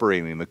 so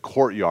separating the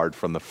courtyard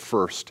from the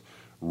first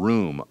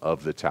room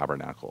of the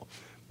tabernacle.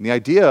 And the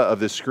idea of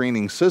this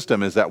screening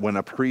system is that when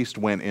a priest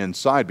went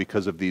inside,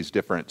 because of these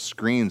different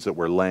screens that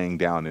were laying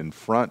down in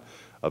front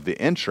of the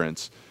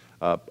entrance,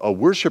 a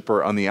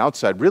worshiper on the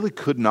outside really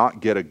could not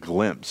get a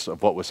glimpse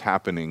of what was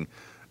happening,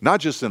 not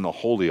just in the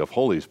Holy of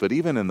Holies, but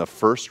even in the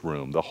first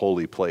room, the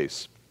holy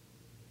place.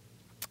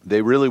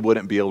 They really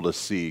wouldn't be able to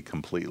see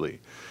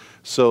completely.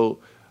 So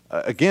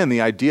again,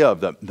 the idea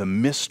of the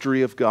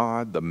mystery of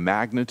God, the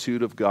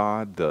magnitude of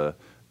God, the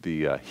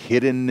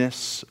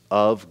hiddenness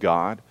of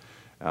God,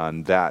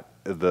 and that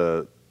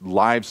the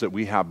lives that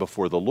we have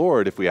before the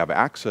Lord, if we have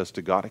access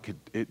to God,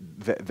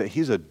 that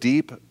He's a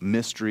deep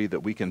mystery that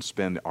we can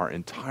spend our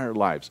entire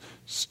lives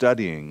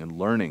studying and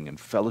learning and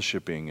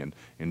fellowshipping and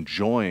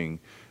enjoying,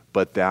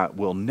 but that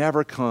will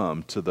never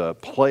come to the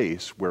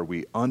place where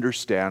we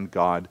understand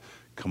God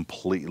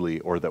completely,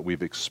 or that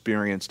we've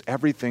experienced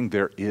everything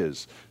there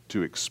is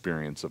to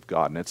experience of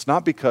God. And it's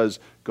not because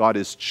God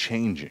is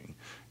changing.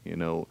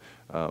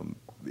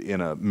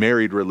 In a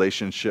married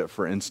relationship,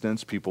 for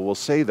instance, people will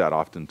say that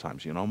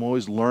oftentimes. I'm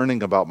always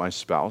learning about my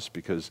spouse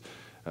because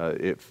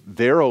if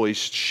they're always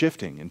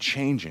shifting and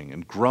changing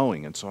and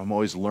growing, and so I'm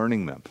always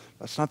learning them.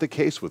 That's not the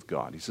case with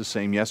God. He's the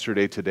same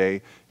yesterday,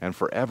 today, and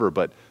forever,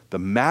 but the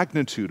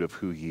magnitude of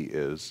who he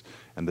is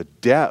and the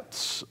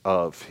depths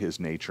of his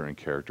nature and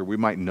character, we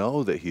might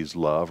know that he's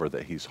love or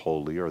that he's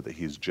holy or that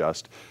he's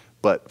just,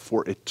 but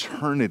for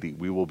eternity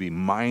we will be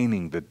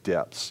mining the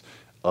depths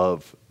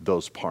of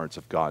those parts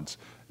of God's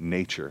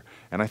nature.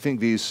 And I think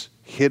the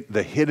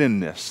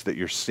hiddenness that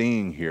you're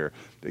seeing here,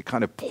 it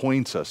kind of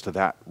points us to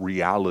that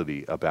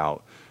reality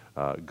about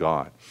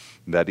God.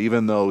 That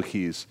even though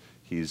he's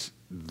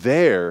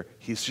there,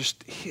 he's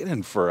just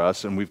hidden for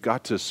us, and we've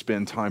got to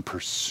spend time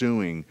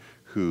pursuing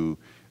who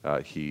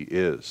he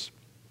is.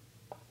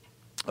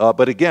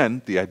 But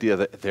again, the idea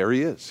that there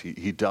he is.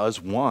 He does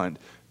want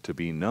to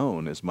be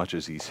known as much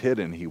as he's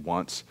hidden. He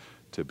wants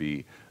to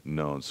be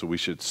known. So we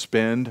should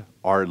spend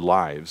our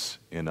lives,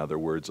 in other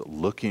words,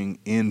 looking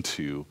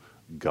into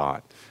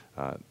God.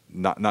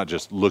 Not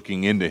just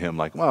looking into him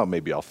like, well,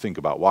 maybe I'll think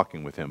about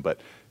walking with him, but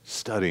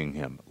studying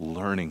him,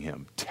 learning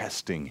him,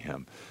 testing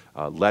him,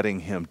 letting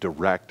him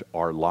direct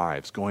our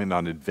lives, going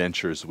on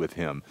adventures with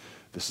him.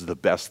 This is the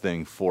best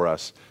thing for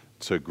us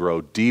to grow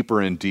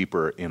deeper and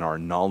deeper in our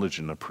knowledge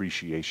and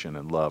appreciation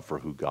and love for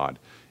who God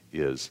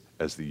is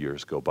as the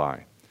years go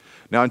by.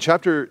 Now in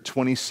chapter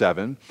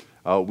 27,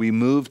 we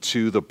move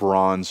to the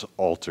bronze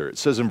altar. It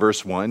says in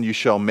verse 1, "You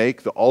shall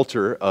make the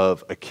altar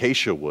of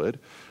acacia wood,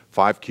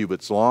 5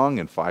 cubits long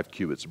and 5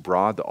 cubits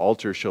broad. The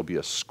altar shall be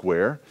a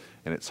square,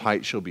 and its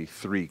height shall be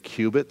 3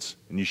 cubits.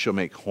 And you shall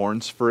make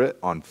horns for it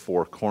on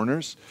 4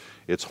 corners.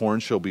 Its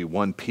horns shall be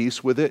one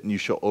piece with it, and you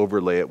shall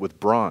overlay it with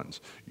bronze.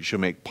 You shall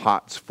make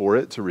pots for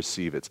it to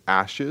receive its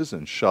ashes,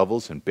 and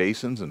shovels, and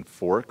basins, and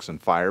forks,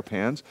 and fire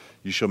pans.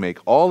 You shall make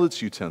all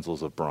its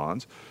utensils of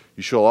bronze.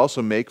 You shall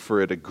also make for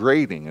it a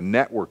grating, a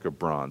network of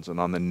bronze. And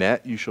on the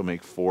net you shall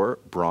make 4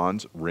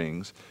 bronze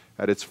rings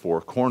at its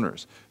 4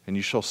 corners. And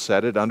you shall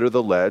set it under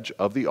the ledge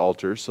of the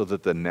altar, so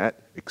that the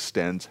net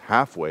extends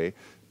halfway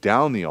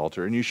down the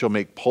altar. And you shall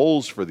make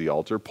poles for the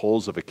altar,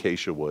 poles of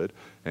acacia wood,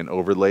 and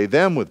overlay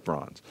them with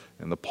bronze.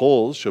 And the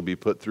poles shall be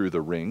put through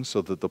the rings,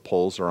 so that the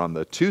poles are on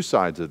the 2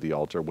 sides of the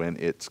altar when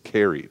it's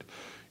carried.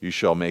 You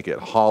shall make it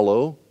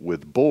hollow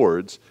with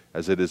boards,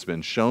 as it has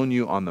been shown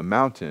you on the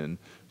mountain,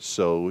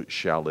 so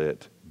shall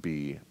it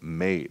be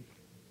made."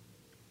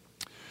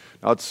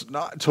 Now, it's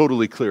not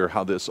totally clear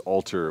how this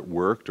altar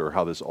worked or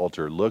how this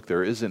altar looked.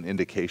 There is an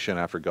indication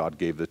after God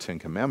gave the 10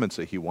 Commandments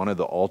that he wanted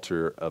the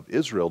altar of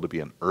Israel to be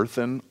an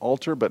earthen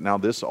altar, but now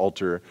this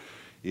altar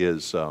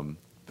is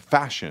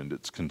fashioned,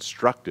 it's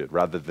constructed,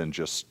 rather than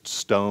just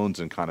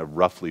stones and kind of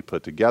roughly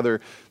put together.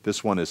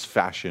 This one is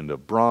fashioned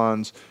of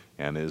bronze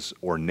and is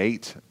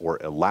ornate or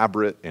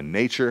elaborate in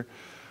nature.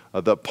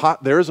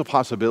 There is a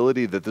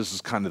possibility that this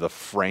is kind of the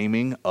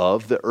framing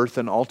of the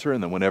earthen altar,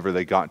 and then whenever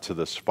they got to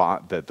the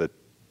spot that the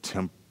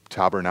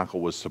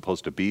tabernacle was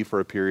supposed to be for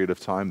a period of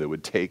time, they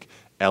would take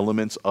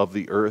elements of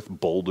the earth,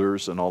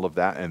 boulders and all of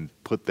that, and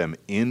put them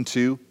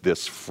into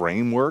this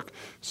framework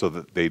so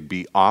that they'd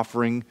be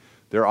offering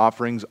their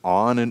offerings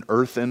on an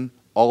earthen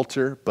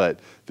altar. But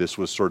this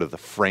was sort of the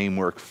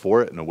framework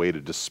for it and a way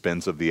to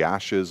dispense of the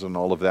ashes and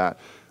all of that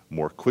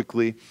more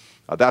quickly.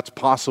 That's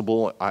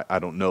possible. I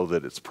don't know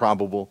that it's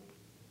probable.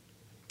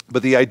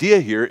 But the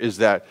idea here is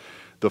that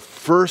the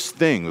first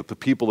thing that the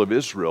people of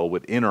Israel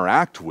would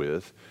interact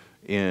with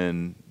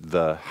in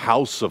the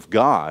house of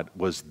God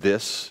was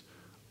this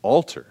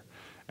altar.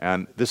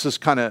 And this is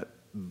kind of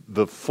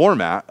the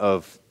format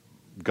of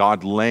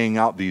God laying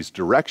out these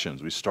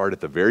directions. We start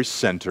at the very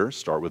center,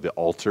 start with the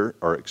altar,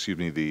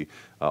 the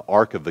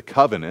Ark of the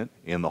Covenant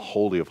in the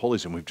Holy of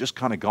Holies, and we've just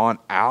kind of gone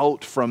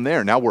out from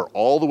there. Now we're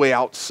all the way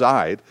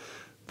outside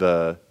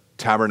the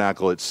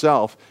tabernacle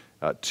itself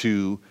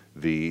to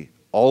the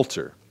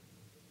altar.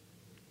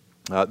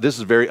 This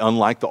is very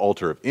unlike the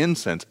altar of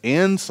incense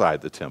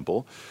inside the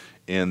temple,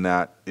 in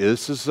that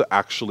this is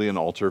actually an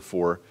altar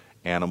for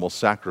animal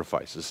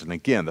sacrifices. And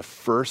again, the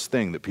first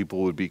thing that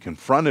people would be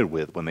confronted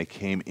with when they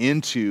came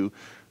into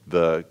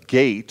the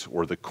gate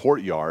or the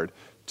courtyard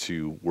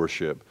to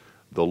worship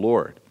the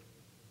Lord.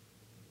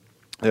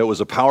 It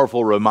was a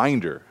powerful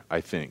reminder,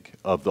 I think,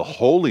 of the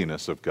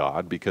holiness of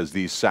God, because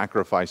these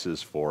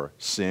sacrifices for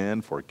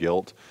sin, for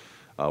guilt,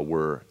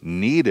 were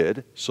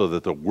needed so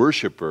that the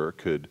worshiper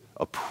could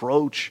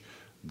approach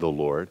the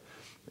Lord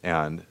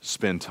and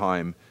spend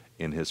time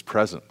in his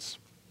presence.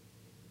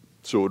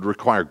 So it would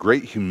require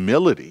great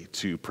humility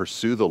to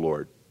pursue the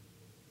Lord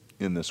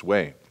in this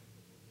way.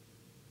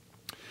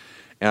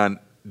 And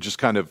just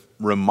kind of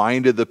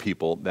reminded the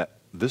people that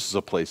this is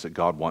a place that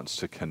God wants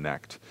to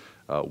connect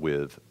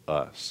with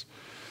us.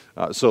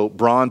 So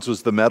bronze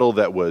was the metal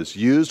that was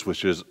used,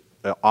 which is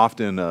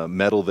often a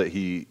metal that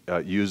he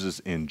uses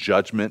in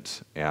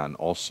judgment and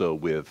also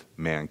with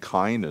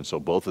mankind. And so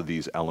both of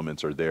these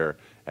elements are there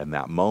in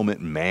that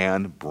moment.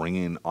 Man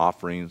bringing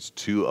offerings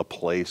to a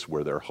place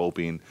where they're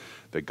hoping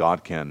that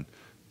God can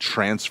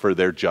transfer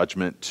their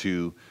judgment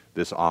to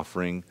this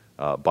offering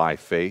by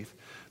faith.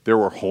 There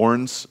were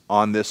horns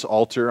on this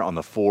altar on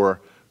the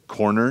 4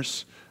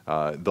 corners.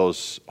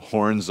 Those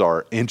horns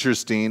are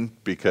interesting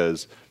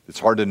because it's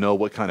hard to know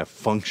what kind of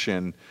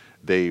function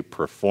they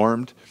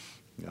performed.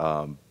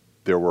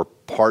 There were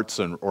parts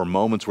or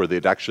moments where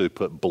they'd actually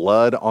put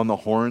blood on the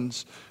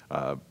horns.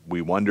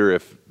 We wonder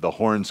if the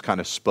horns kind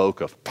of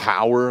spoke of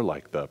power,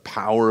 like the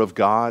power of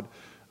God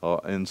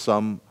in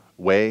some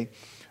way.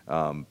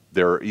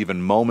 There are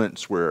even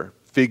moments where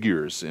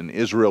figures in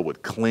Israel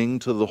would cling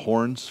to the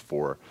horns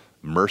for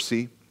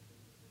mercy.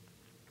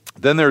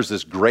 Then there's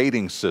this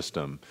grading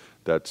system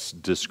that's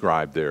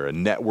described there, a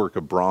network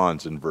of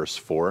bronze in verse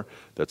 4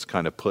 that's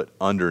kind of put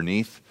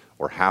underneath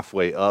or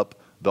halfway up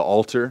the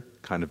altar,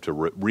 kind of to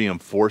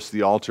reinforce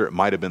the altar. It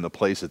might have been the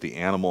place that the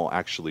animal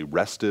actually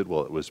rested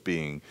while it was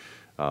being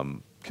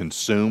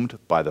consumed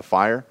by the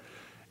fire.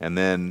 And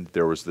then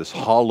there was this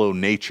hollow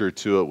nature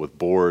to it with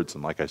boards.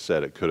 And like I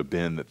said, it could have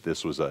been that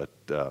this was a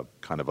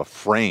kind of a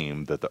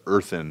frame that the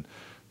earthen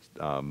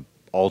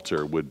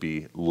altar would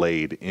be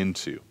laid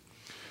into.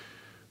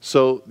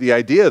 So the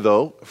idea,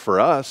 though, for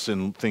us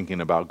in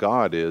thinking about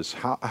God is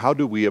how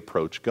do we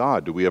approach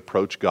God? Do we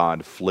approach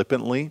God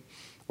flippantly,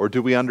 or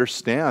do we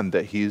understand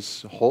that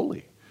He's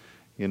holy?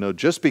 You know,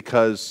 just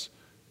because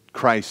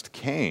Christ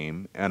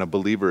came and a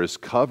believer is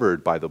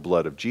covered by the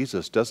blood of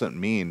Jesus doesn't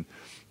mean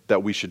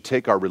that we should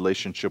take our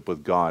relationship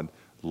with God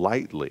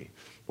lightly.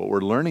 What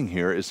we're learning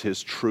here is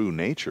His true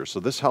nature.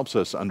 So this helps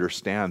us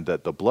understand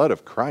that the blood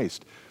of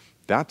Christ,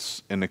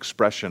 that's an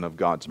expression of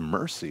God's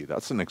mercy.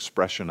 That's an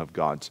expression of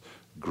God's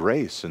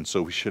grace. And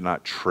so we should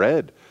not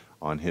tread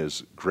on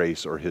His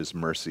grace or His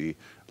mercy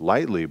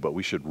lightly, but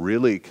we should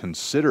really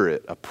consider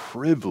it a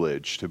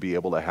privilege to be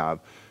able to have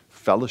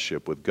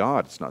fellowship with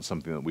God. It's not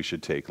something that we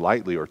should take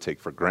lightly or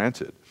take for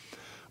granted.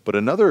 But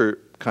another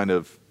kind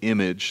of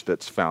image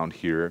that's found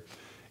here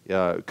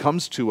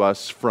comes to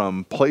us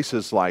from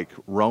places like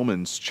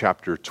Romans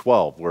chapter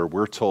 12, where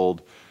we're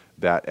told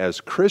that as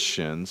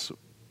Christians,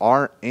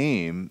 our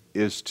aim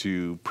is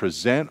to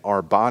present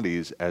our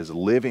bodies as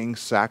living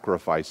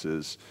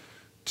sacrifices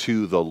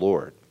to the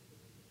Lord.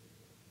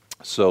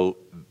 So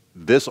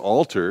this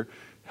altar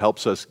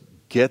helps us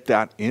get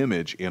that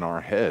image in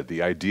our head,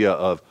 the idea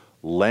of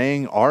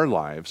laying our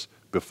lives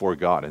before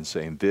God and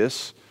saying,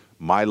 this,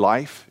 my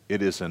life,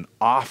 it is an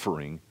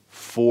offering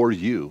for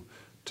you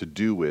to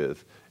do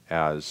with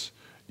as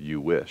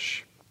you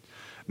wish.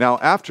 Now,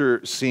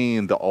 after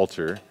seeing the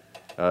altar,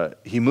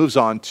 he moves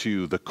on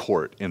to the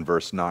court in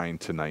verse 9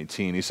 to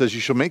 19. He says, you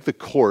shall make the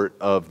court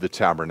of the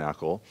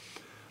tabernacle.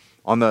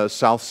 On the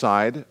south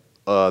side,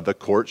 the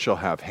court shall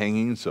have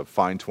hangings of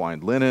fine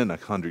twined linen,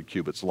 100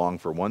 cubits long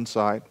for one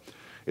side.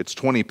 Its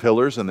 20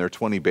 pillars and their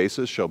 20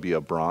 bases shall be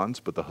of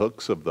bronze, but the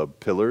hooks of the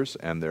pillars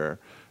and their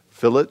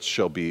fillets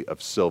shall be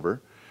of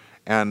silver.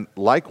 And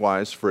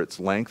likewise, for its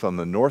length on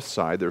the north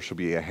side, there shall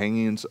be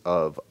hangings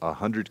of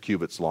 100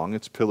 cubits long,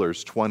 its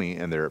pillars 20,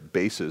 and their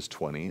bases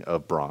 20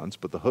 of bronze.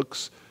 But the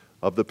hooks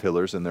of the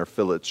pillars and their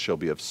fillets shall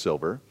be of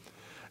silver.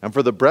 And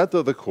for the breadth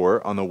of the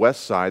court, on the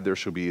west side, there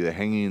shall be the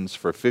hangings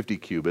for 50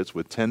 cubits,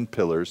 with 10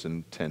 pillars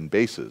and 10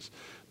 bases.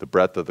 The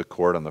breadth of the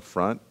court on the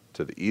front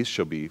to the east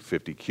shall be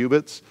 50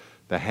 cubits.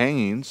 The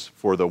hangings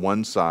for the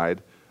one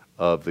side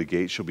of the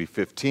gate shall be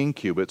 15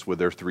 cubits, with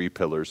their 3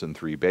 pillars and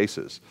 3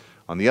 bases.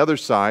 On the other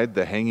side,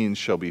 the hangings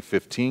shall be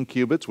 15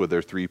 cubits, with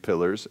their 3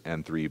 pillars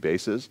and 3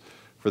 bases.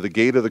 For the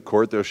gate of the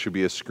court there shall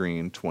be a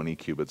screen 20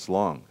 cubits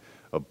long,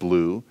 of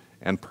blue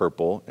and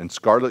purple and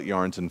scarlet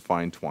yarns and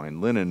fine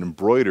twined linen,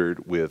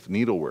 embroidered with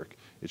needlework.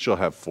 It shall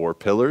have 4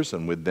 pillars,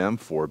 and with them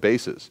 4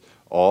 bases.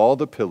 All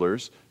the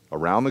pillars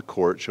around the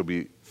court shall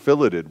be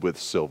filleted with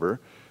silver.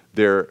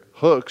 Their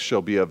hooks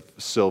shall be of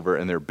silver,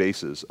 and their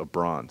bases of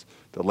bronze.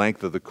 The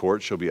length of the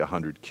court shall be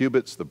 100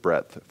 cubits, the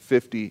breadth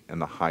 50,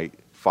 and the height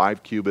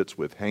 5 cubits,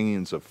 with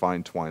hangings of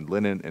fine twined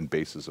linen and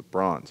bases of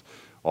bronze.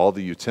 All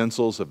the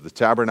utensils of the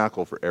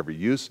tabernacle for every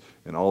use,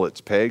 and all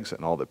its pegs,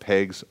 and all the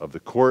pegs of the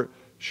court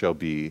shall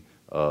be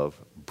of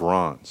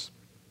bronze.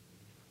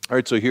 All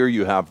right, so here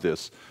you have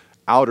this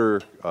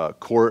outer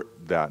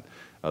court that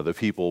the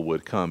people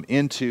would come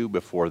into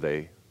before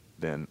they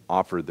then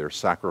offered their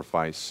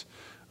sacrifice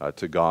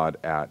to God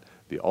at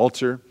the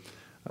altar.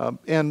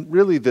 And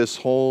really this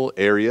whole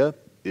area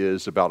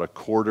is about a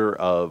quarter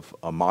of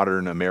a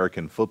modern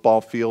American football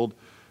field,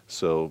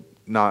 so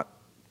not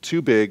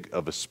too big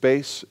of a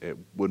space. It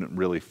wouldn't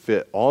really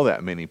fit all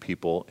that many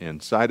people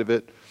inside of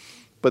it,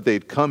 but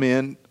they'd come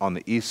in on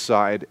the east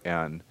side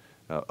and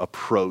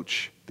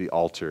approach the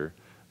altar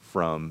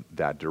from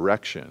that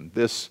direction.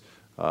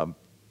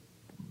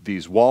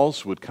 These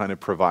walls would kind of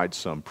provide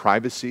some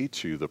privacy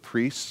to the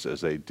priests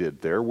as they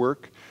did their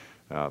work,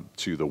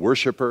 to the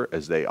worshiper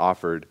as they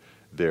offered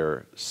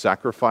their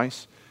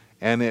sacrifice,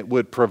 and it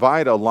would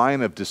provide a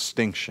line of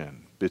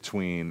distinction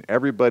between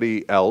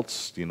everybody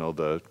else, you know,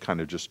 the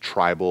kind of just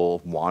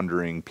tribal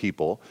wandering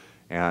people,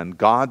 and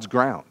God's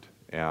ground,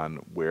 and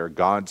where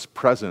God's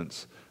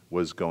presence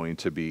was going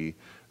to be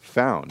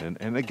found.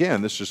 And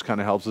again, this just kind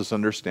of helps us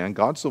understand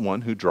God's the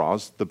one who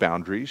draws the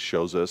boundaries,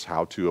 shows us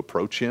how to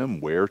approach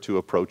Him, where to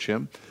approach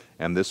Him,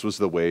 and this was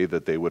the way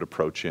that they would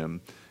approach Him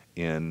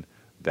in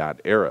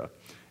that era.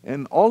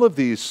 And all of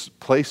these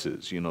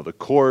places, the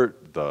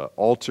court, the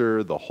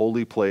altar, the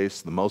holy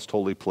place, the most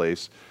holy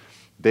place,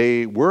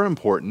 they were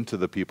important to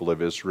the people of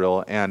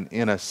Israel, and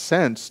in a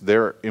sense,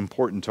 they're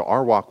important to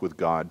our walk with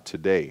God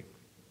today.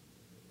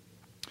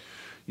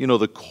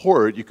 The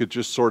court, you could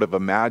just sort of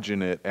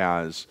imagine it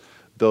as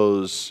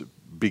those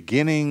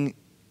beginning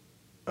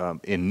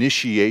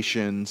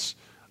initiations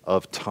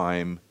of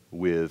time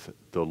with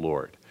the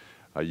Lord.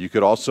 You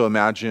could also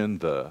imagine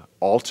the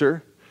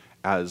altar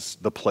as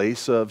the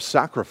place of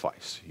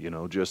sacrifice,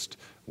 just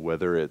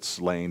whether it's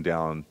laying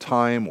down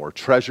time or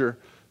treasure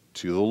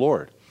to the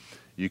Lord.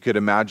 You could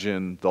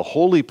imagine the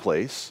holy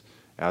place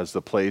as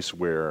the place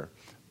where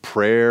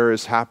prayer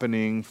is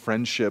happening,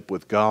 friendship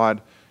with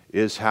God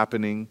is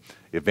happening,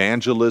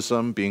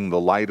 evangelism, being the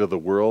light of the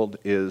world,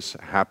 is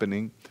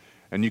happening.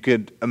 And you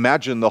could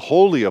imagine the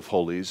Holy of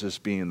Holies as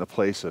being the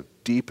place of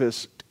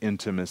deepest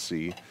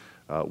intimacy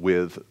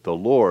with the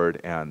Lord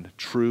and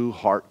true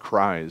heart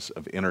cries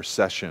of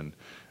intercession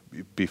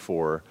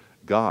before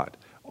God.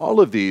 All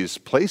of these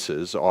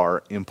places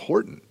are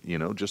important,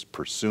 just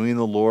pursuing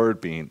the Lord,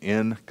 being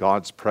in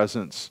God's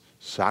presence,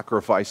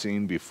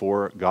 sacrificing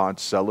before God,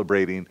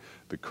 celebrating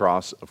the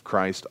cross of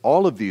Christ.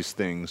 All of these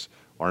things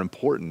are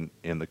important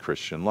in the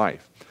Christian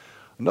life.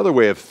 Another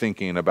way of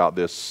thinking about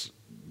this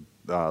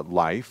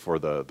life, or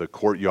the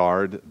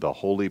courtyard, the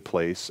holy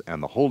place,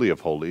 and the Holy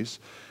of Holies,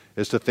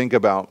 is to think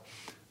about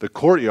the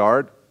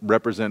courtyard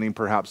representing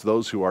perhaps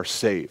those who are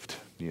saved.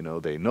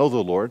 They know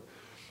the Lord,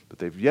 but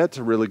they've yet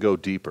to really go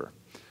deeper.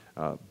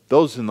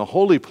 Those in the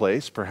holy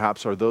place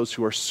perhaps are those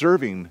who are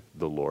serving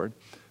the Lord,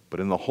 but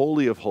in the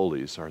Holy of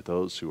Holies are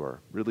those who are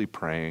really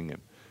praying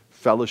and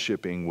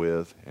fellowshipping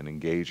with and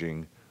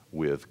engaging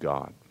with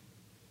God.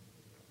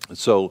 And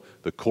so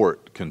the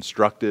court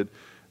constructed,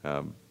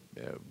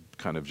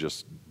 kind of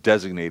just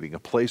designating a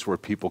place where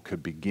people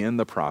could begin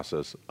the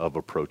process of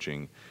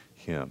approaching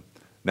Him.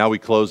 Now we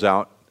close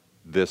out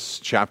this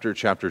chapter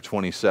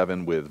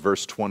 27, with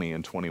verse 20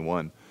 and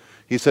 21.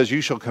 He says,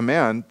 "You shall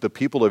command the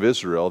people of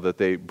Israel that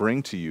they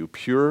bring to you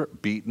pure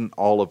beaten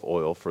olive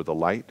oil for the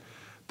light,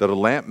 that a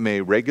lamp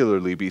may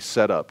regularly be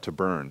set up to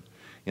burn.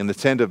 In the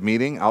tent of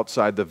meeting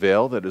outside the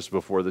veil that is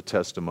before the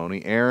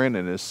testimony, Aaron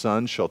and his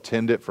sons shall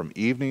tend it from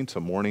evening to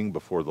morning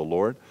before the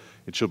Lord.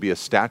 It shall be a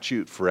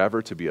statute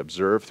forever to be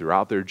observed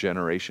throughout their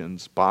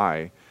generations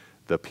by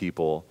the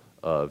people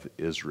of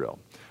Israel."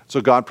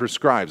 So God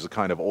prescribes the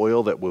kind of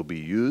oil that will be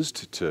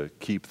used to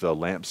keep the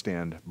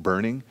lampstand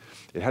burning.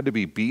 It had to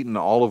be beaten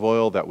olive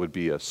oil that would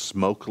be a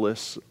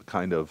smokeless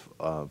kind of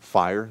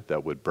fire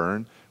that would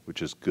burn,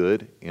 which is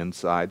good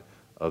inside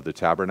of the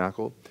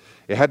tabernacle.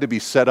 It had to be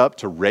set up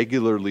to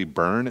regularly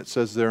burn, it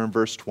says there in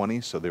verse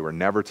 20, so they were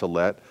never to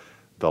let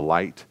the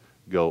light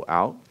go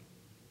out.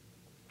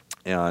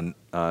 And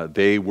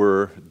they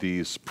were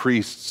these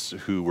priests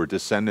who were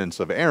descendants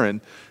of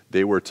Aaron.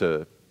 They were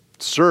to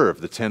serve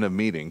the tent of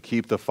meeting,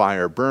 keep the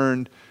fire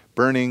burning,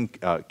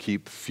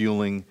 keep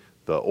fueling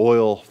the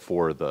oil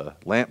for the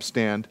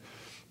lampstand,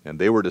 and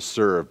they were to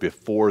serve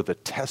before the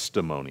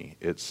testimony,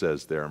 it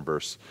says there in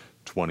verse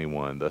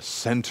 21, the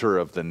center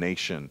of the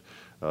nation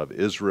of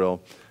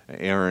Israel.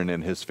 Aaron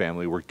and his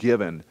family were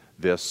given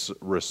this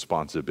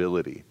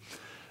responsibility.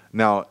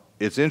 Now,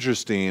 it's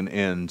interesting,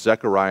 in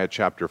Zechariah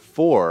chapter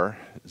 4,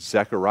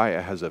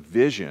 Zechariah has a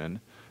vision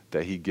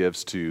that he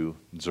gives to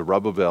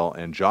Zerubbabel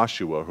and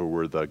Joshua, who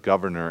were the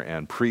governor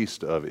and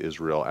priest of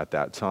Israel at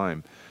that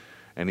time.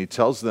 And he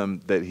tells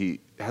them that he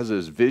has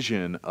this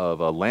vision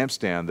of a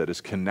lampstand that is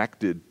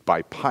connected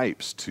by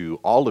pipes to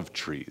olive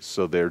trees.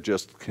 So they're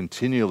just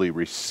continually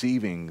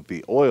receiving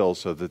the oil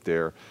so that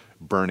they're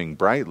burning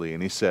brightly.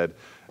 And he said,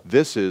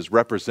 this is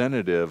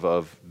representative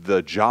of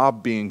the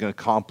job being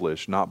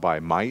accomplished not by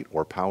might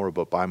or power,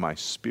 but by my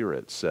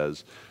Spirit,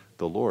 says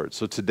the Lord.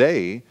 So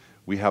today,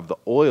 we have the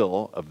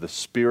oil of the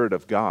Spirit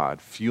of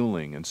God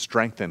fueling and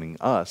strengthening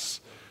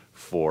us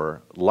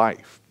for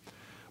life.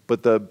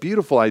 But the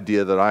beautiful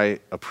idea that I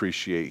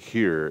appreciate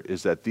here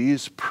is that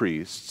these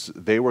priests,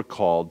 they were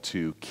called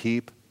to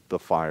keep the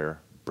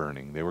fire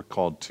burning. They were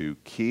called to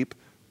keep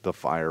the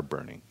fire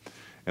burning.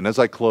 And as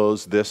I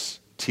close this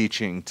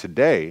teaching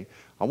today,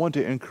 I want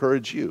to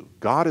encourage you.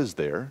 God is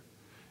there.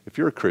 If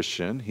you're a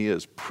Christian, He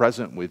is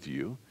present with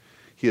you.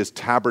 He has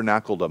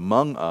tabernacled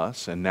among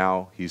us, and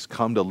now He's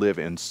come to live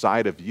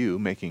inside of you,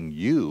 making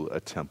you a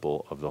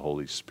temple of the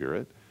Holy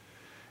Spirit.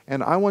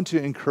 And I want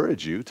to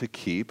encourage you to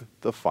keep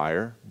the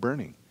fire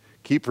burning.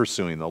 Keep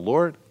pursuing the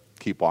Lord,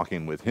 keep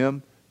walking with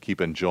Him,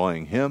 keep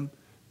enjoying Him,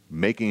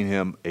 making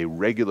Him a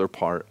regular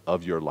part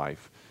of your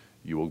life.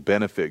 You will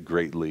benefit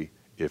greatly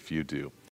if you do.